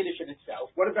 that's a chiddush in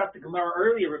itself. What about the Gemara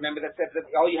earlier? Remember that said that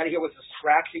all you had to hear was the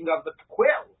scratching of the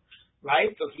quill,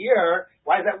 right? So here,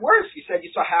 why is that worse? You said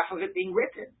you saw half of it being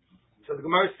written. So the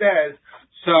Gemara says,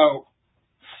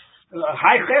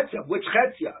 hi chetzia, which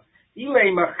chetzia?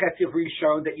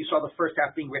 Shown that you saw the first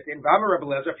half being written. You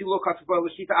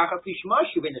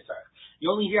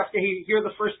only have to hear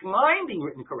the first line being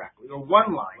written correctly, or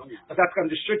one line, but that's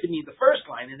understood to mean the first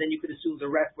line, and then you could assume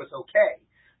the rest was okay.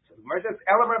 So the Gemara says,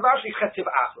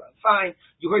 fine,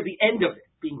 you heard the end of it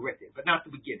being written, but not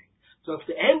the beginning. So if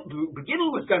the beginning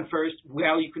was done first,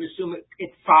 well, you can assume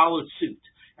it followed suit,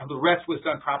 and the rest was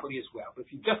done properly as well. But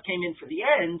if you just came in for the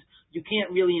end, you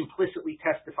can't really implicitly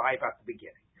testify about the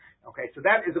beginning. Okay, so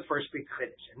that is the first big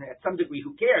chiddush. And at some degree,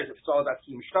 who cares if it's all about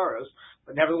kiyum shtaros,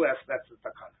 but nevertheless, that's the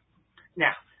takana.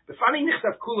 Now, if you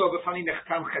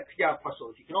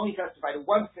can only testify to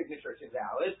one signature, it's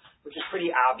invalid, which is pretty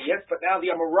obvious, but now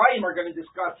the Amoraim are going to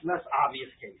discuss less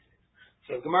obvious cases.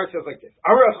 So the Gemara says like this,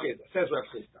 says Rav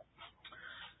Chisda.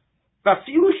 The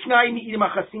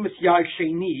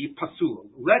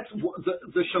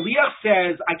shaliach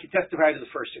says, I can testify to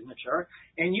the first signature,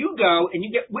 and you go and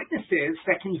you get witnesses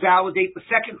that can validate the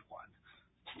second one.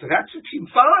 So that should seem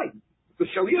fine. The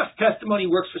shaliach's testimony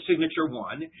works for signature 1,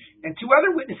 and 2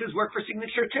 other witnesses work for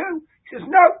signature 2. He says,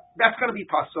 no, that's going to be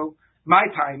pasul. My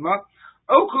time up.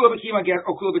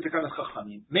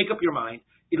 Make up your mind.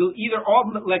 It'll either all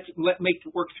make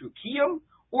it work through kiyum,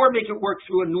 or make it work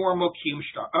through a normal kiyum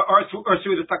shtar, or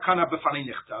through the takana b'fanei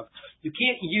nichtav. You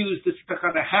can't use this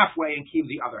takana halfway and kiyum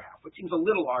the other half, which seems a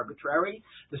little arbitrary.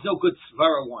 There's no good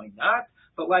svara why not,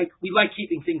 but we like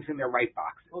keeping things in their right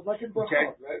boxes. Well, like in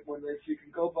Brachot, right? When you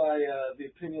can go by the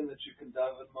opinion that you can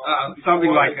daven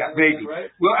something like that, maybe.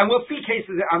 Right? Well, and we'll see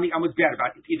cases on the Amud Bet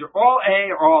about it. It's either all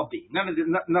A or all B.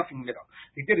 Nothing middle.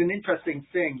 They did an interesting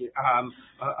thing,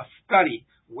 a study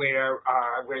where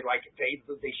like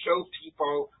they show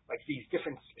people like these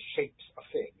different shapes of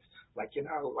things, like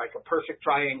like a perfect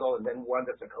triangle, and then one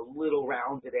that's like a little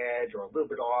rounded edge or a little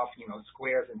bit off,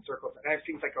 squares and circles, and it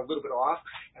seems like a little bit off.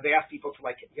 And they ask people to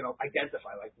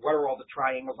identify what are all the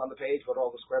triangles on the page, what are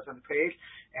all the squares on the page,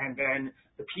 and then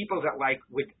the people that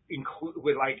would include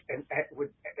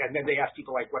and then they ask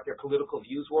people what their political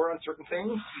views were on certain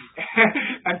things,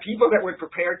 and people that were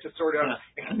prepared to sort of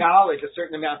acknowledge a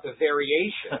certain amount of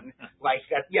variation, like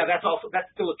that. Yeah, that's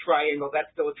still a triangle.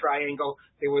 That's still a triangle.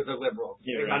 They were the liberals.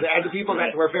 Yeah, and the people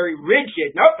that were very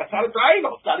rigid, nope, that's not a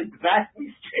triangle. It's not exactly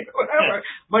straight, whatever.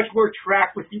 Much more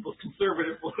track with people's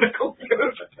conservative political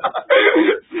views.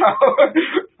 So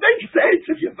makes sense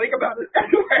if you think about it.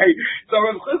 Anyway, so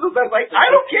Rav Chisda says, I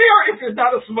don't care if there's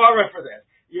not a smara for this.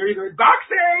 You're either in box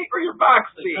A or you're box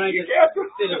B. You can't do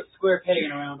a square pegging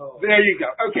around all. There you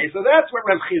go. Okay, so that's what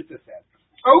Rav Chisda says.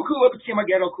 Rabbi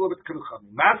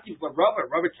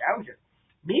challenges.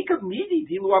 Mikav midi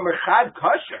dilu amerchad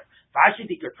kosher. Vashi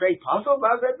dikrei puzzle.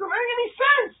 That doesn't make any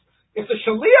sense. If the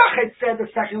shaliach had said the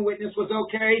second witness was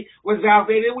okay, was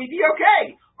validated, we'd be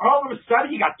okay. All of a sudden,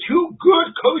 you got 2 good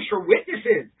kosher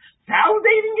witnesses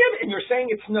validating it, and you're saying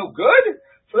it's no good?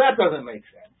 So that doesn't make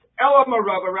sense.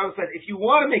 Rabbi said, if you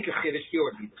want to make a chiddush, here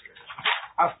would be the chiddush.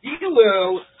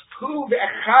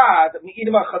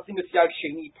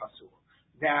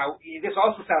 Now, this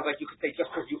also sounds like you could say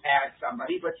just because you add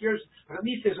somebody, but at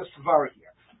least there's a svara here.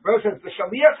 Rabbi says, the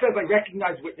shaliach says, I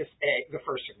recognize witness A, the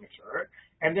first signature,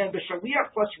 and then the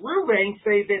shaliach plus Ruvain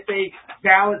say that they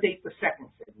validate the second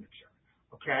signature.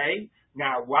 Okay?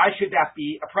 Now, why should that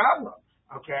be a problem?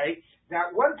 Okay?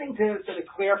 Now, one thing to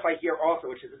clarify here also,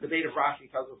 which is a debate of Rashi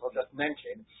tells us I'll just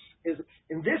mention, is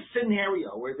in this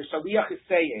scenario where the shaliach is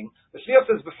saying, the shaliach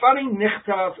says, B'fani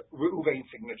nichtav Ruvain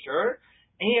signature,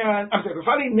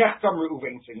 B'fani nechtam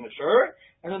Ruvain signature,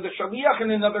 and then the shaliach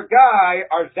and another guy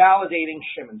are validating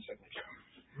Shimon's signature.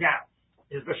 Now,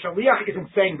 if the shaliach isn't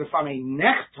saying B'fani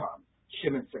nechtam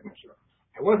Shimon's signature,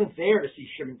 I wasn't there to see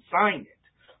Shimon sign it.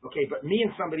 Okay, but me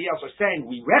and somebody else are saying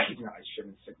we recognize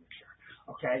Shimon's signature.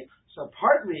 Okay, so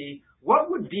partly, what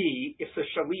would be if the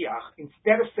shaliach,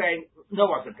 instead of saying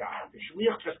no other guy, the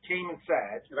shaliach just came and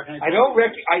said,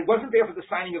 I wasn't there for the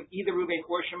signing of either Reuben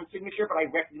or Shimon's signature, but I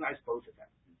recognize both of them.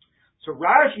 So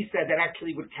Rashi said that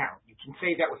actually would count. You can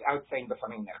say that without saying the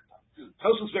funny nechta.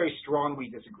 Tosfos very strongly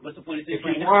disagree. What's the point of if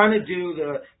you want to do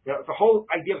the whole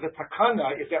idea of the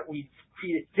takana is that we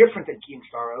treat it different than kiyum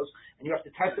shtaros, and you have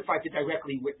to testify to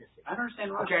directly witness it. I don't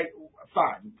understand Rashi. Okay,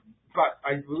 fine. But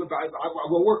I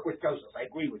will work with Tosfos. I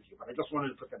agree with you, but I just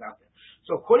wanted to put that out there.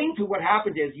 So according to what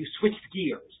happened is you switched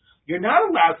gears. You're not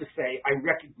allowed to say, I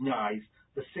recognize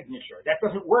the signature. That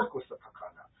doesn't work with the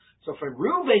takana. So for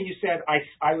Reuven, you said,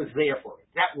 I was there for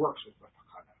it. That works with the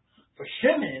takana. For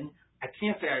Shimon, I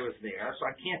can't say I was there, so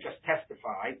I can't just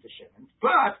testify to Shimon.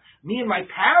 But me and my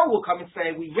pal will come and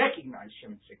say, we recognize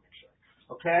Shimon's signature.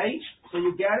 Okay? So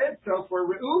you get it? So for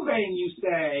Reuven, you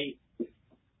say,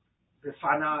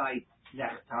 Befanai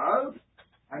Nechtav.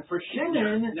 And for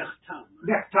Shimon,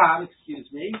 Nechtam, excuse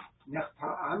me.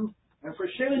 Nechtam. And for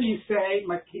Shimon, you say,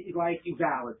 like you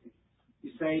validate.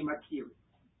 You say, Makiri.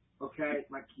 Okay?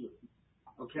 Makiri.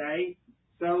 Okay?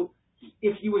 So,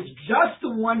 if you was just the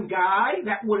one guy,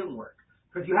 that wouldn't work.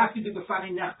 Because you have to do the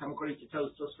Befanai Nechtam according to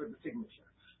Tosfos for the signature.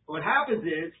 But what happens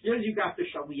is, here you got the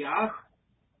shaliach,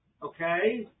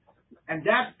 okay, and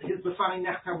that his b'fanei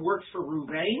nechtam works for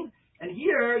Ruvain, and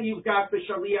here you've got the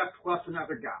shaliach plus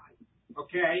another guy,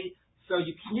 okay. So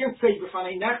you can't say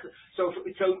b'fanei nechtam. So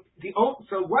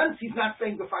once he's not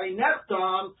saying b'fanei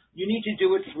nechtam, you need to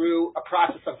do it through a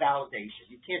process of validation.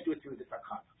 You can't do it through the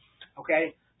takana,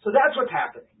 okay. So that's what's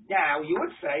happening. Now you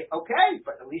would say, okay,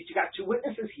 but at least you got two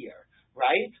witnesses here,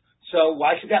 right? So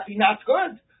why should that be not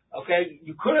good? Okay,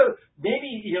 you could have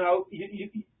maybe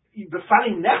the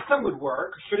b'fanei nechtam would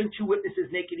work. Shouldn't two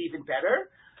witnesses make it even better?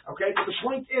 Okay, but the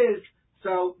point is,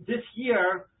 so this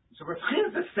year, so Rav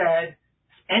Linzer said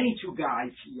any two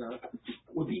guys here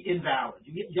would be invalid.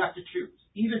 You have to choose.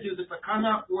 Either do the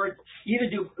takana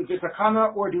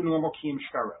or do normal kiyum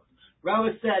shtarot.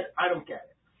 Rabbi said, I don't get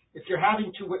it. If you're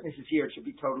having two witnesses here, it should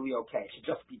be totally okay. It should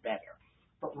just be better.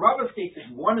 But Rabbi states that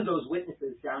one of those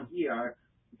witnesses down here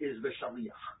is the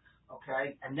shaliach.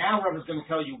 Okay? And now Rabbi is going to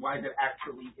tell you why that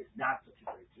actually is not such a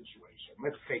great situation.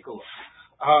 Let's take a look.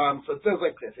 So it says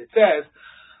like this. It says,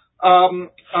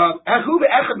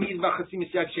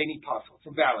 it's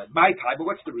invalid. My time, but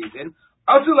what's the reason?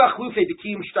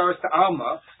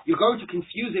 You're going to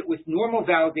confuse it with normal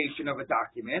validation of a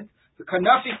document.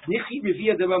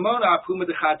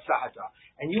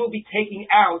 And you will be taking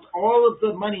out all of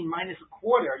the money minus a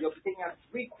quarter. You'll be taking out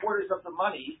 3/4 of the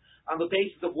money on the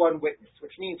basis of one witness,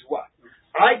 which means what?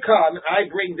 I come and I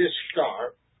bring this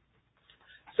star.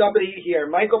 Somebody here,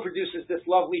 Michael produces this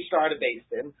lovely star to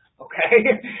basin, okay?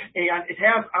 And it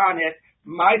has on it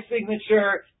my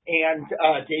signature and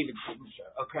David's signature,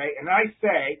 okay? And I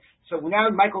say, so now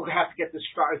Michael has to get this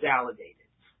star validated.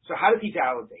 So how does he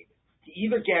validate it? He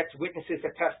either gets witnesses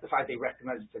that testify they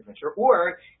recognize the signature,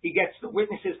 or he gets the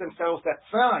witnesses themselves that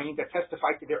sign that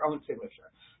testify to their own signature.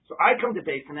 So I come to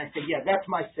base and I say, yeah, that's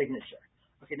my signature.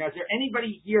 Okay, now is there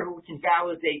anybody here who can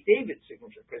validate David's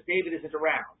signature? Because David isn't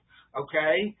around.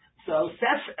 Okay, so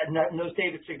Seth knows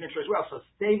David's signature as well. So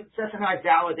Seth and I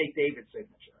validate David's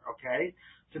signature. Okay,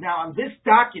 so now on this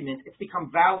document, it's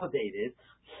become validated.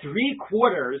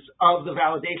 3/4 of the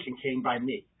validation came by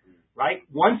me, right?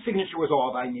 One signature was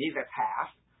all by me. That's half,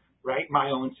 right?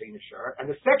 My own signature. And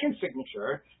the second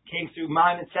signature came through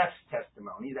mine and Seth's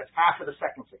testimony. That's half of the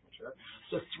second signature.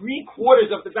 So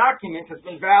 3/4 of the document has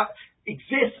been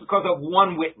exists because of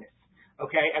one witness.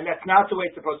 Okay, and that's not the way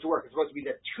it's supposed to work. It's supposed to be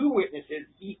that two witnesses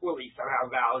equally somehow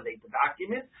validate the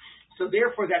document. So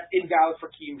therefore, that's invalid for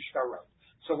kiyum shtarot.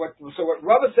 So what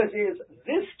Rabbi says is,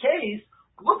 this case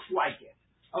looks like it.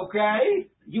 Okay,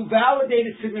 you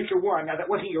validated signature one. Now that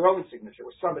wasn't your own signature; it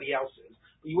was somebody else's.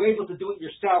 But you were able to do it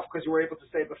yourself because you were able to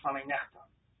say b'fanei nechtam.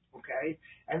 Okay,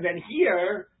 and then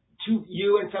here,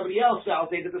 you and somebody else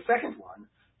validated the second one.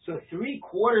 So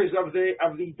 3/4 of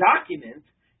the document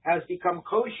has become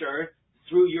kosher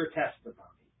through your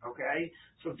testimony, okay?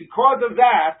 So because of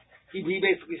that, he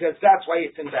basically says that's why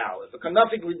it's invalid. So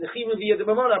Ravashi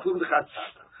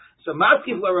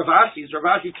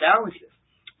challenges.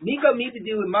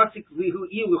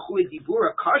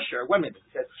 One minute,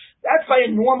 he says, that's by a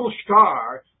normal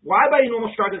star. Why by a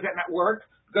normal star does that not work?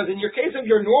 Because in your case of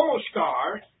your normal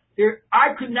star,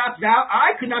 I could not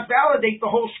validate the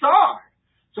whole star.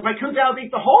 So if I couldn't validate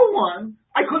the whole one,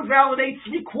 I couldn't validate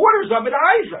 3/4 of it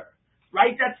either.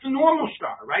 Right? That's the normal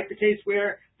star, right? The case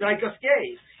that I just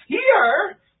gave.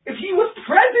 Here, if he was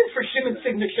present for Shimon's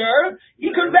signature,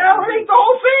 he could validate the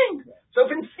whole thing. So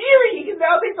if in theory he can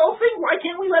validate the whole thing, why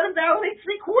can't we let him validate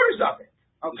 3/4 of it?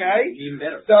 Okay? Even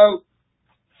better. So,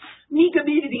 he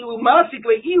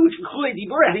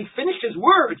finished his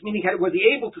words, meaning was he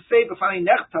able to say b'fanei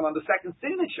nechtam on the second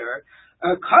signature,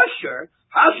 kosher,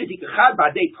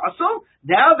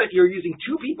 now that you're using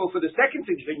two people for the second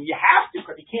signature, you have to,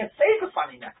 because you can't say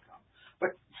b'fanei nechtam.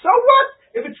 But so what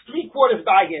if it's 3/4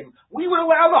 by him? We would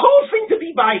allow the whole thing to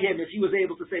be by him if he was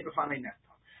able to say b'fanei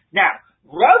nechtam. Now,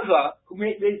 Rava, who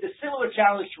made a similar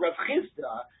challenge to Rav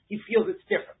Chisda, he feels it's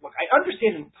different. Look, I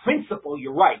understand in principle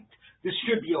you're right. This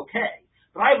should be okay.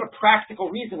 But I have a practical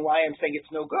reason why I'm saying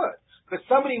it's no good. Because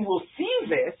somebody will see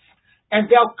this, and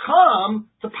they'll come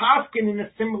to Paskin in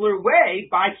a similar way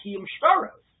by kiyum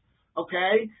shtaros.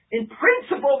 Okay? In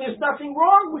principle, there's nothing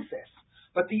wrong with this.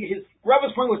 But his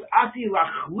Rava's point was, Asi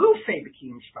lachlufe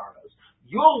b'kiyum shtaros.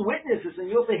 You'll witness this, and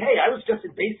you'll say, hey, I was just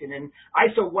in Basin, and I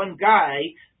saw one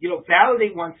guy,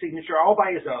 validate one signature all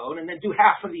by his own, and then do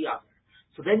half of the other.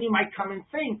 So then you might come and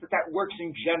think that works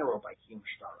in general by kiyum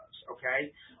shtaros.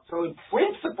 Okay? So in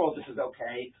principle, this is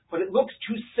okay, but it looks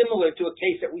too similar to a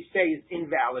case that we say is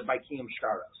invalid by kiyum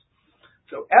shtaros.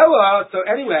 Ella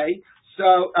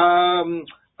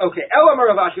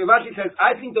Ravashi says,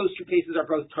 I think those two cases are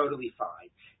both totally fine.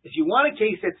 If you want a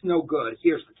case that's no good,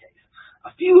 here's the case.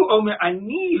 A few omer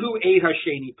ani who ate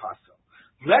hasheni pasul.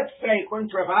 Let's say, according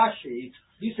to Rav Ashi,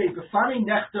 you say b'fani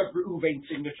nechtav Reuven's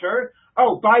signature.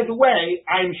 Oh, by the way,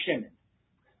 I'm Shimon.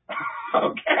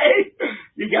 Okay,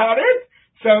 you got it.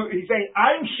 So he's saying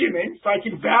I'm Shimon, so I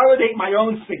can validate my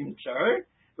own signature,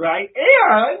 right?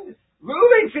 And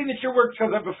Reuven's signature works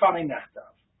because of b'fani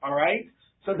nechtav. All right.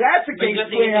 So that's a case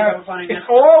where it's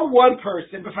all one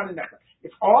person.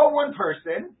 It's all one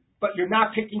person, but you're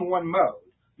not picking one mode.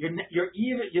 You're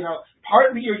either,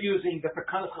 partly you're using the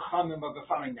Pekanas Chachamim of the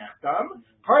B'fanei Nechtam,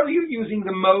 partly you're using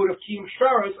the mode of Kiyum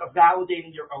Sharos of validating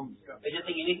your own stuff. They didn't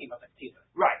think anything about the Ksiva.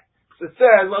 Right. So it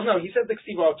says, well, no, he said the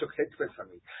Ksiva also takes place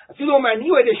from me.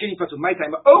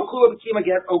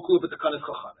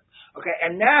 Okay,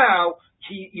 and now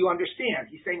you understand.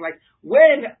 He's saying, like,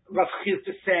 when Rav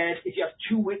Chisda said, if you have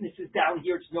two witnesses down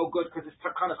here, it's no good because it's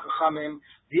Pekanas Chachamim,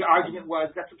 the argument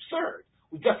was, that's absurd.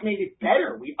 We just made it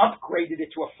better. We upgraded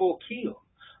it to a full kiyum.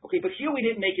 Okay, but here we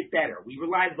didn't make it better. We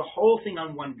relied the whole thing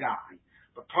on one guy,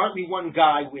 but partly one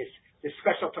guy with this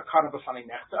special takana b'fanei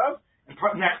nechtav, and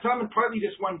partly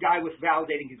this one guy with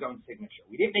validating his own signature.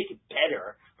 We didn't make it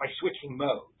better by switching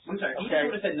modes. I'm sorry, okay? He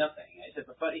would have said nothing. I said,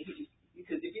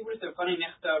 because if he would have said b'fanei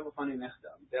nechtav,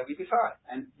 then we'd be fine.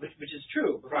 And which is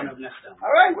true, b'fanei nechtav.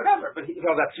 All right, whatever. But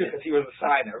that's true because he was a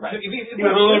signer, right?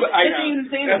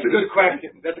 That's a good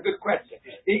question. That's a good question.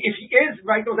 If he is,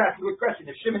 right, that's a good question.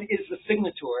 If Shimon is the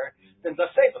signator, then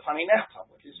just say b'fanei nechtav,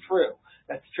 which is true.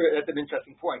 That's true. That's an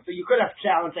interesting point. So you could have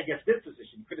challenged, I guess, this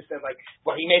position. You could have said, like,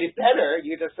 well, he made it better.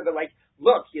 You just sort of like,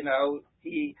 look, he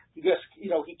just,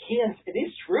 he can't. It is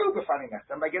true b'fanei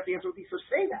nechtav. I guess the answer would be, so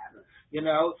say that,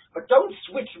 But don't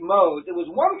switch modes. It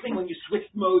was one thing when you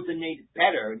switched modes and made it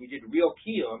better, and you did real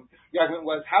kiyum. The argument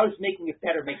was, how does making it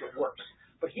better make it worse?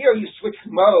 But here you switch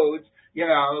modes,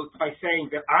 by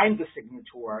saying that I'm the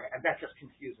signator, and that just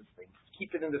confuses things.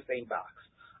 Keep it in the same box.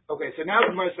 Okay, so now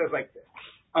the Gemara says like this.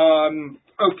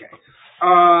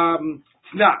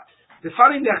 Not.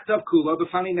 B'fanei nechtav kula,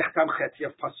 b'fanei nechtam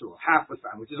chetziav pasul. Half was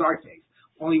done, which is our case.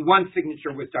 Only one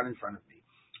signature was done in front of me.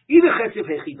 Either chetziav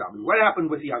hechidami. What happened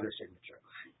with the other signature?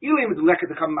 Ilim with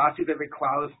leket the masi that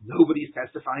reklaus. Nobody's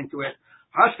testifying to it.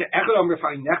 Hashta echad omer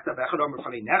b'fanei nechtav, echad omer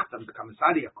b'fanei nechtam. The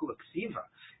kamasadi of kula ksiva.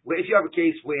 Where if you have a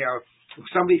case where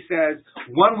somebody says,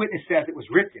 one witness says it was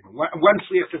written, one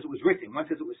shliach says it was written, one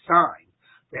says it was signed.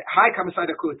 The high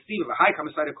kamasada kula ksiva, the high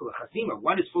kamasada kula chazima.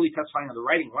 One is fully testifying on the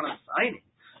writing, one on the signing.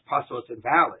 Possible it's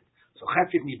invalid. So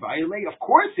chetziv nibayile. Of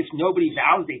course, if nobody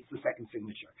validates the second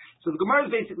signature. So the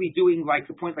Gemara is basically doing like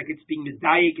the point, like it's being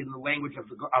medayik in the language of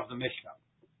the Mishnah.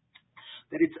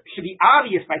 That it should be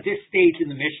obvious by this stage in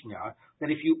the Mishnah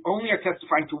that if you only are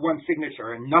testifying to one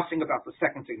signature and nothing about the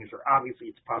second signature,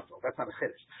 obviously it's possible. That's not a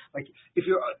chiddush. Like if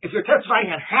you're testifying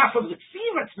on half of the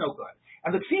ksiva, it's no good,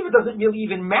 and the ksiva doesn't really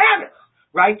even matter.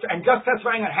 Right? And just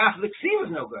testifying on half of the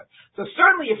ksiva is no good. So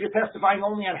certainly if you're testifying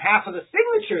only on half of the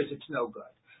signatures, it's no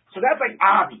good. So that's like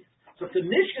obvious. So if the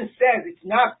Mishnah says it's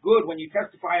not good when you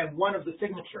testify on one of the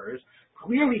signatures,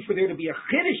 clearly for there to be a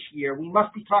chiddush here, we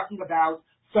must be talking about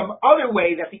some other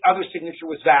way that the other signature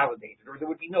was validated, or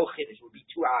there would be no chiddush, it would be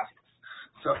too obvious.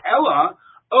 So Ella,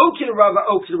 O to the Rava,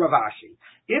 O to the Rav Ashi.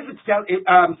 If it's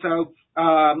so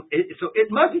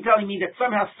it must be telling me that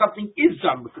somehow something is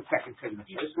done with the second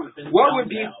signature. What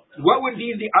would be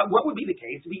the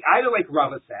case? It would be either like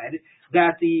Rava said,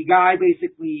 that the guy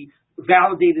basically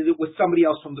validated it with somebody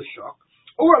else from the shuk,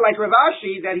 or like Rav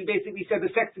Ashi, that he basically said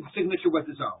the second signature was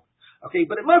his own. Okay,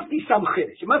 but it must be some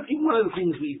chiddush. It must be one of the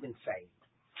things we've been saying.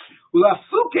 But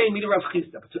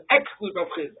to exclude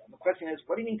Rav Chisda. The question is,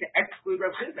 what do you mean to exclude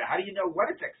Rav Chisda? How do you know what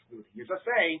it's excluding? You're just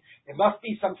saying it must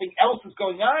be something else is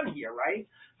going on here, right?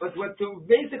 But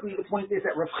basically the point is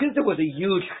that Rav Chisda was a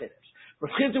huge chiddush.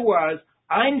 Rav Chisda was,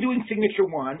 I'm doing signature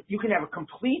one, you can have a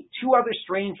complete two other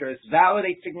strangers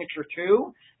validate signature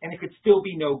two, and it could still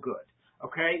be no good.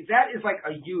 Okay, that is like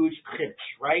a huge chiddush,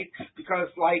 right?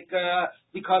 Because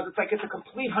it's a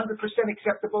complete 100%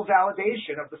 acceptable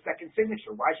validation of the second signature.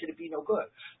 Why should it be no good?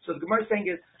 So the Gemara is saying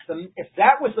is, if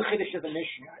that was the chiddush of the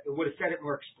Mishnah, it would have said it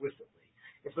more explicitly.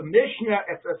 If the Mishnah,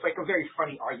 it's like a very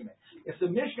funny argument. If the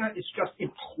Mishnah is just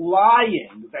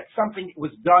implying that something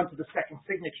was done to the second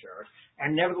signature,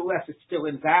 and nevertheless it's still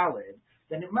invalid,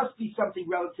 then it must be something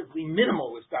relatively minimal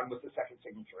was done with the second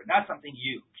signature, and not something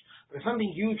huge. But if something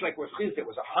huge like Rav Chisda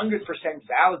was 100%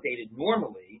 validated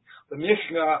normally, the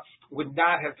Mishnah would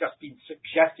not have just been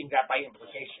suggesting that by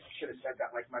implication. It should have said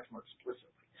that like much more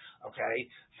explicitly.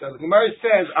 Okay? So the Gemara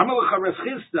says, Amalach Rav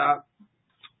Chisda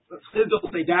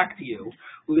will say back to you,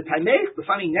 You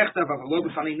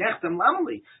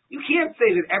can't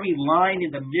say that every line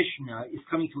in the Mishnah is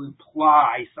coming to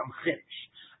imply some chiddush.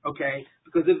 Okay?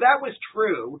 Because if that was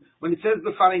true, when it says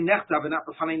b'fanei nechtav and not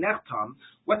b'fanei nechtam,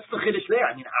 what's the chiddush there?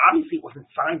 I mean, obviously it wasn't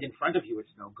signed in front of you,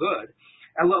 it's no good.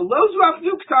 And lozuav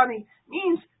zuktani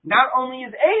means not only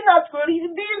is A not good,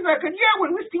 even B is not good. Yeah,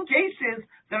 we're listing cases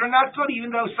that are not good,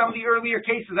 even though some of the earlier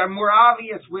cases are more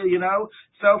obvious,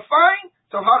 so fine.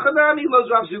 So hachanami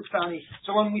lozuav zuktani.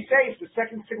 So when we say if the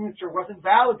second signature wasn't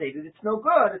validated, it's no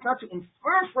good. It's not to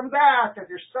infer from that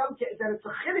there's that it's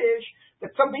a chiddush,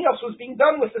 that something else was being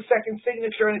done with the second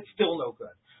signature and it's still no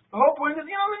good. The whole point is,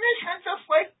 the Mishnah just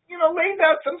laid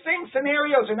out some same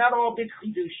scenarios are not all big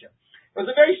chidushim. It was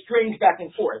a very strange back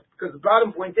and forth, because the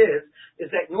bottom point is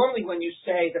that normally when you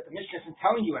say that the Mishnah isn't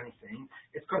telling you anything,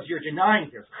 it's because you're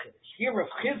denying there's a chiddush. Here Rav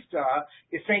Chisda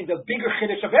is saying the bigger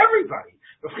chiddush of everybody.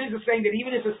 Rav Chisda is saying that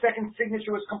even if the second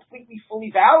signature was completely,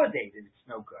 fully validated, it's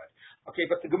no good. Okay,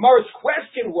 but the Gemara's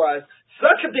question was,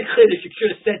 such a big chiddush, it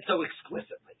should have said so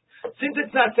explicitly. Since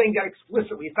it's not saying that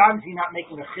explicitly, it's obviously not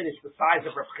making a chiddush the size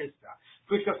of Rav Chisda.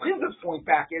 Which Rav Chisda's point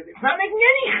back is, it's not making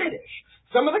any chiddush.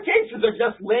 Some of the cases are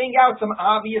just laying out some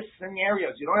obvious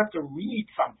scenarios. You don't have to read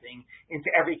something into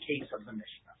every case of the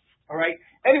Mishnah. All right?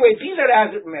 Anyway, be that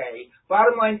as it may,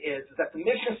 bottom line is that the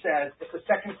Mishnah says if the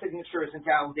second signature isn't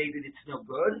validated, it's no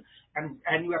good. And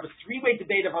you have a three-way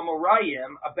debate of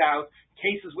Amoraim about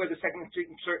cases where the second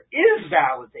signature is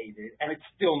validated and it's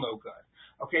still no good.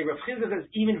 Okay, Rav Chisda says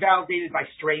even validated by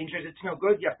strangers, it's no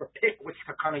good. You have to pick which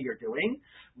takana you're doing.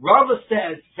 Rava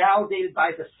says validated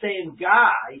by the same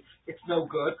guy, it's no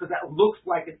good because that looks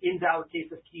like an invalid case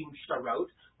of kiyum shtarot,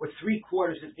 where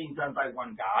 3/4 is being done by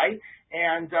one guy.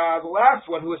 And the last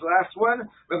one, who was the last one?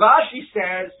 Rav Ashi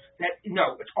says that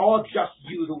no, it's all just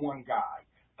you, the one guy.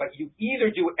 But you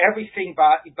either do everything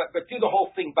by, but do the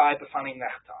whole thing by b'fanei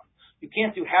nechtam. You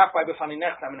can't do half by b'fanei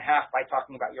nechtam and half by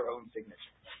talking about your own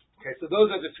signature. Okay, so those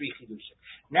are the three chidushim.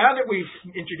 Now that we've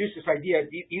introduced this idea,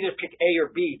 either pick A or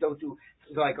B, don't do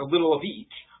like a little of each.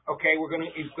 Okay, we're going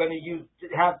to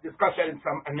discuss that in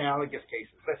some analogous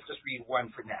cases. Let's just read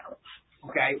one for now.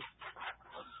 Okay.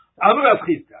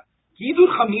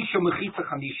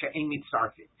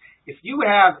 If you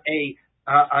have a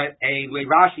way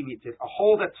Rashi reads it, a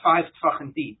hole that's 5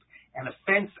 tefachim deep and a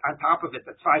fence on top of it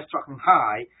that's 5 tefachim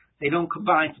high, they don't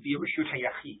combine to be a reshut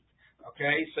hayachid.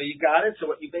 Okay, so you got it. So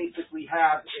what you basically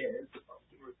have is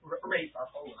erase our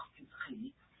whole chi.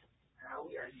 Now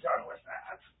we are done with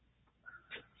that.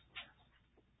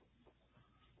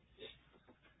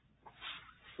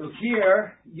 So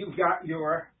here you've got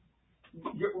here's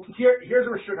a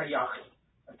reshut hayachid,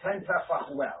 a 10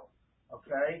 tefach well.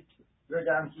 Okay, you're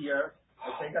down here.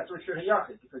 Okay, that's a reshut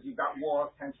hayachid because you've got walls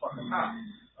 10 tefachim high.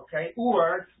 Okay,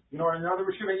 or what another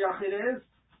reshut hayachid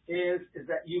is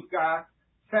that you've got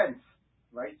fence.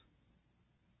 Right?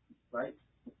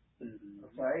 Mm-hmm.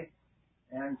 Okay?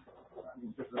 And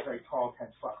this is a very tall 10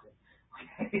 tefachim.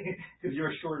 Because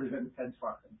you're shorter than 10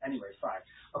 tefachim. Anyway, fine.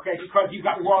 Okay, because you've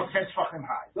got walls 10 tefachim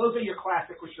high. Those are your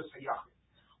classic reshut hayachid.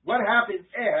 What happens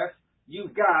if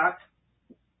you've got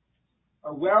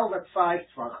a well that's 5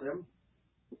 tefachim,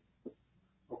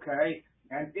 okay,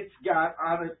 and it's got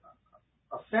on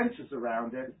a fences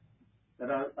around it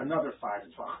that are another 5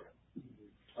 tefachim.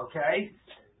 Okay?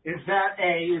 Is that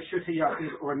a reshut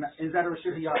hayachid or not? Is that a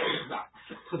reshut hayachid or not?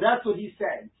 So that's what he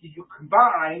said. You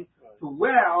combine the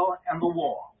well and the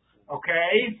wall.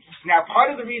 Okay? Now, part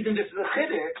of the reason this is a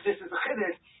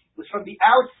chiddush, was from the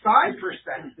outside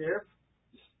perspective,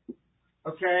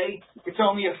 okay, it's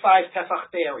only a 5 tefach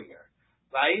barrier,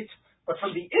 right? But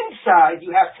from the inside,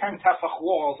 you have 10 tefach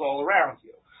walls all around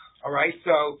you. All right?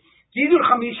 So, gidur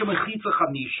chamisha mechitza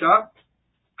chamisha,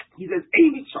 he says,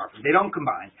 they don't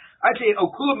combine. I'd say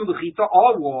okula b'mechita,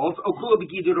 all walls. Okula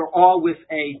b'gidur are all with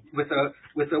a well,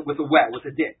 with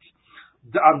a ditch.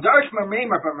 Darsh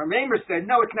Marmemer, but Marmemer said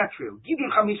no, it's not true.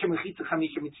 Gidur chamisha mechita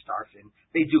chamisha mitztarfin.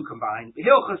 They do combine.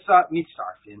 Hilchasa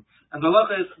mitztarfin, and the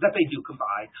halacha is that they do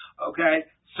combine. Okay,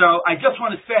 so I just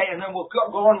want to say, and then we'll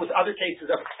go on with other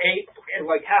cases of A,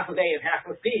 like half of A and half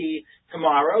of B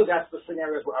tomorrow. That's the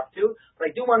scenarios we're up to. But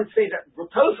I do want to say that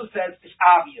Rotosa says it's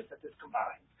obvious that this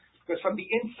combines because from the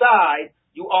inside.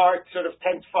 You are sort of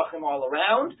 10 tefachim all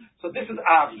around, so this is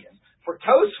obvious. For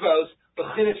Tosfos, the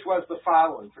chiddush was the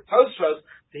following. For Tosfos,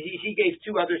 he gave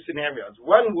 2 other scenarios.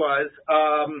 One was,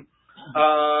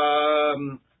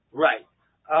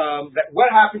 that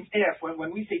what happens if,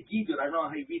 when we say gidud, I don't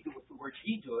know how you read it with the word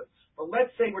gidud, but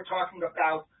let's say we're talking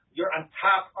about you're on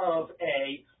top of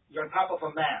a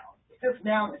mound. If this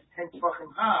mound is 10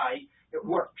 tefachim high, it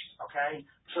works, okay?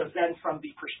 So then from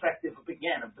the perspective of,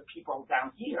 again, of the people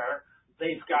down here,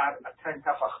 they've got a 10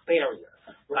 tefach barrier,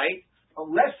 right? Well,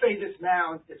 let's say this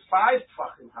mound is 5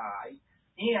 tefachim high,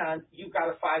 and you've got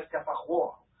a 5 tefach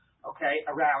wall, okay,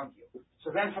 around you. So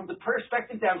then from the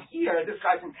perspective down here, this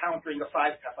guy's encountering a 5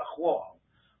 tefach wall.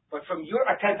 But from your,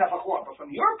 a 10 tefach wall, but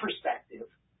from your perspective,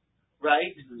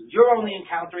 right, you're only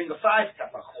encountering a 5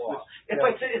 tefach wall. It's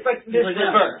like this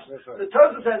reverse. The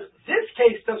Tosafot says, this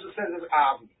case Tosafot says is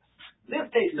obvious. This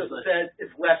case Tosafot says is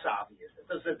less obvious.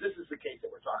 Tosafot says this is the case that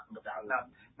we're talking about,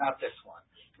 not this one.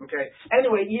 Okay.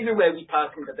 Anyway, either way, we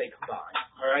positive that they combine.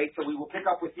 All right. So we will pick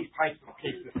up with these types of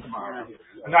cases tomorrow.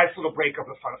 A nice little break of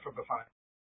the fun from the fun.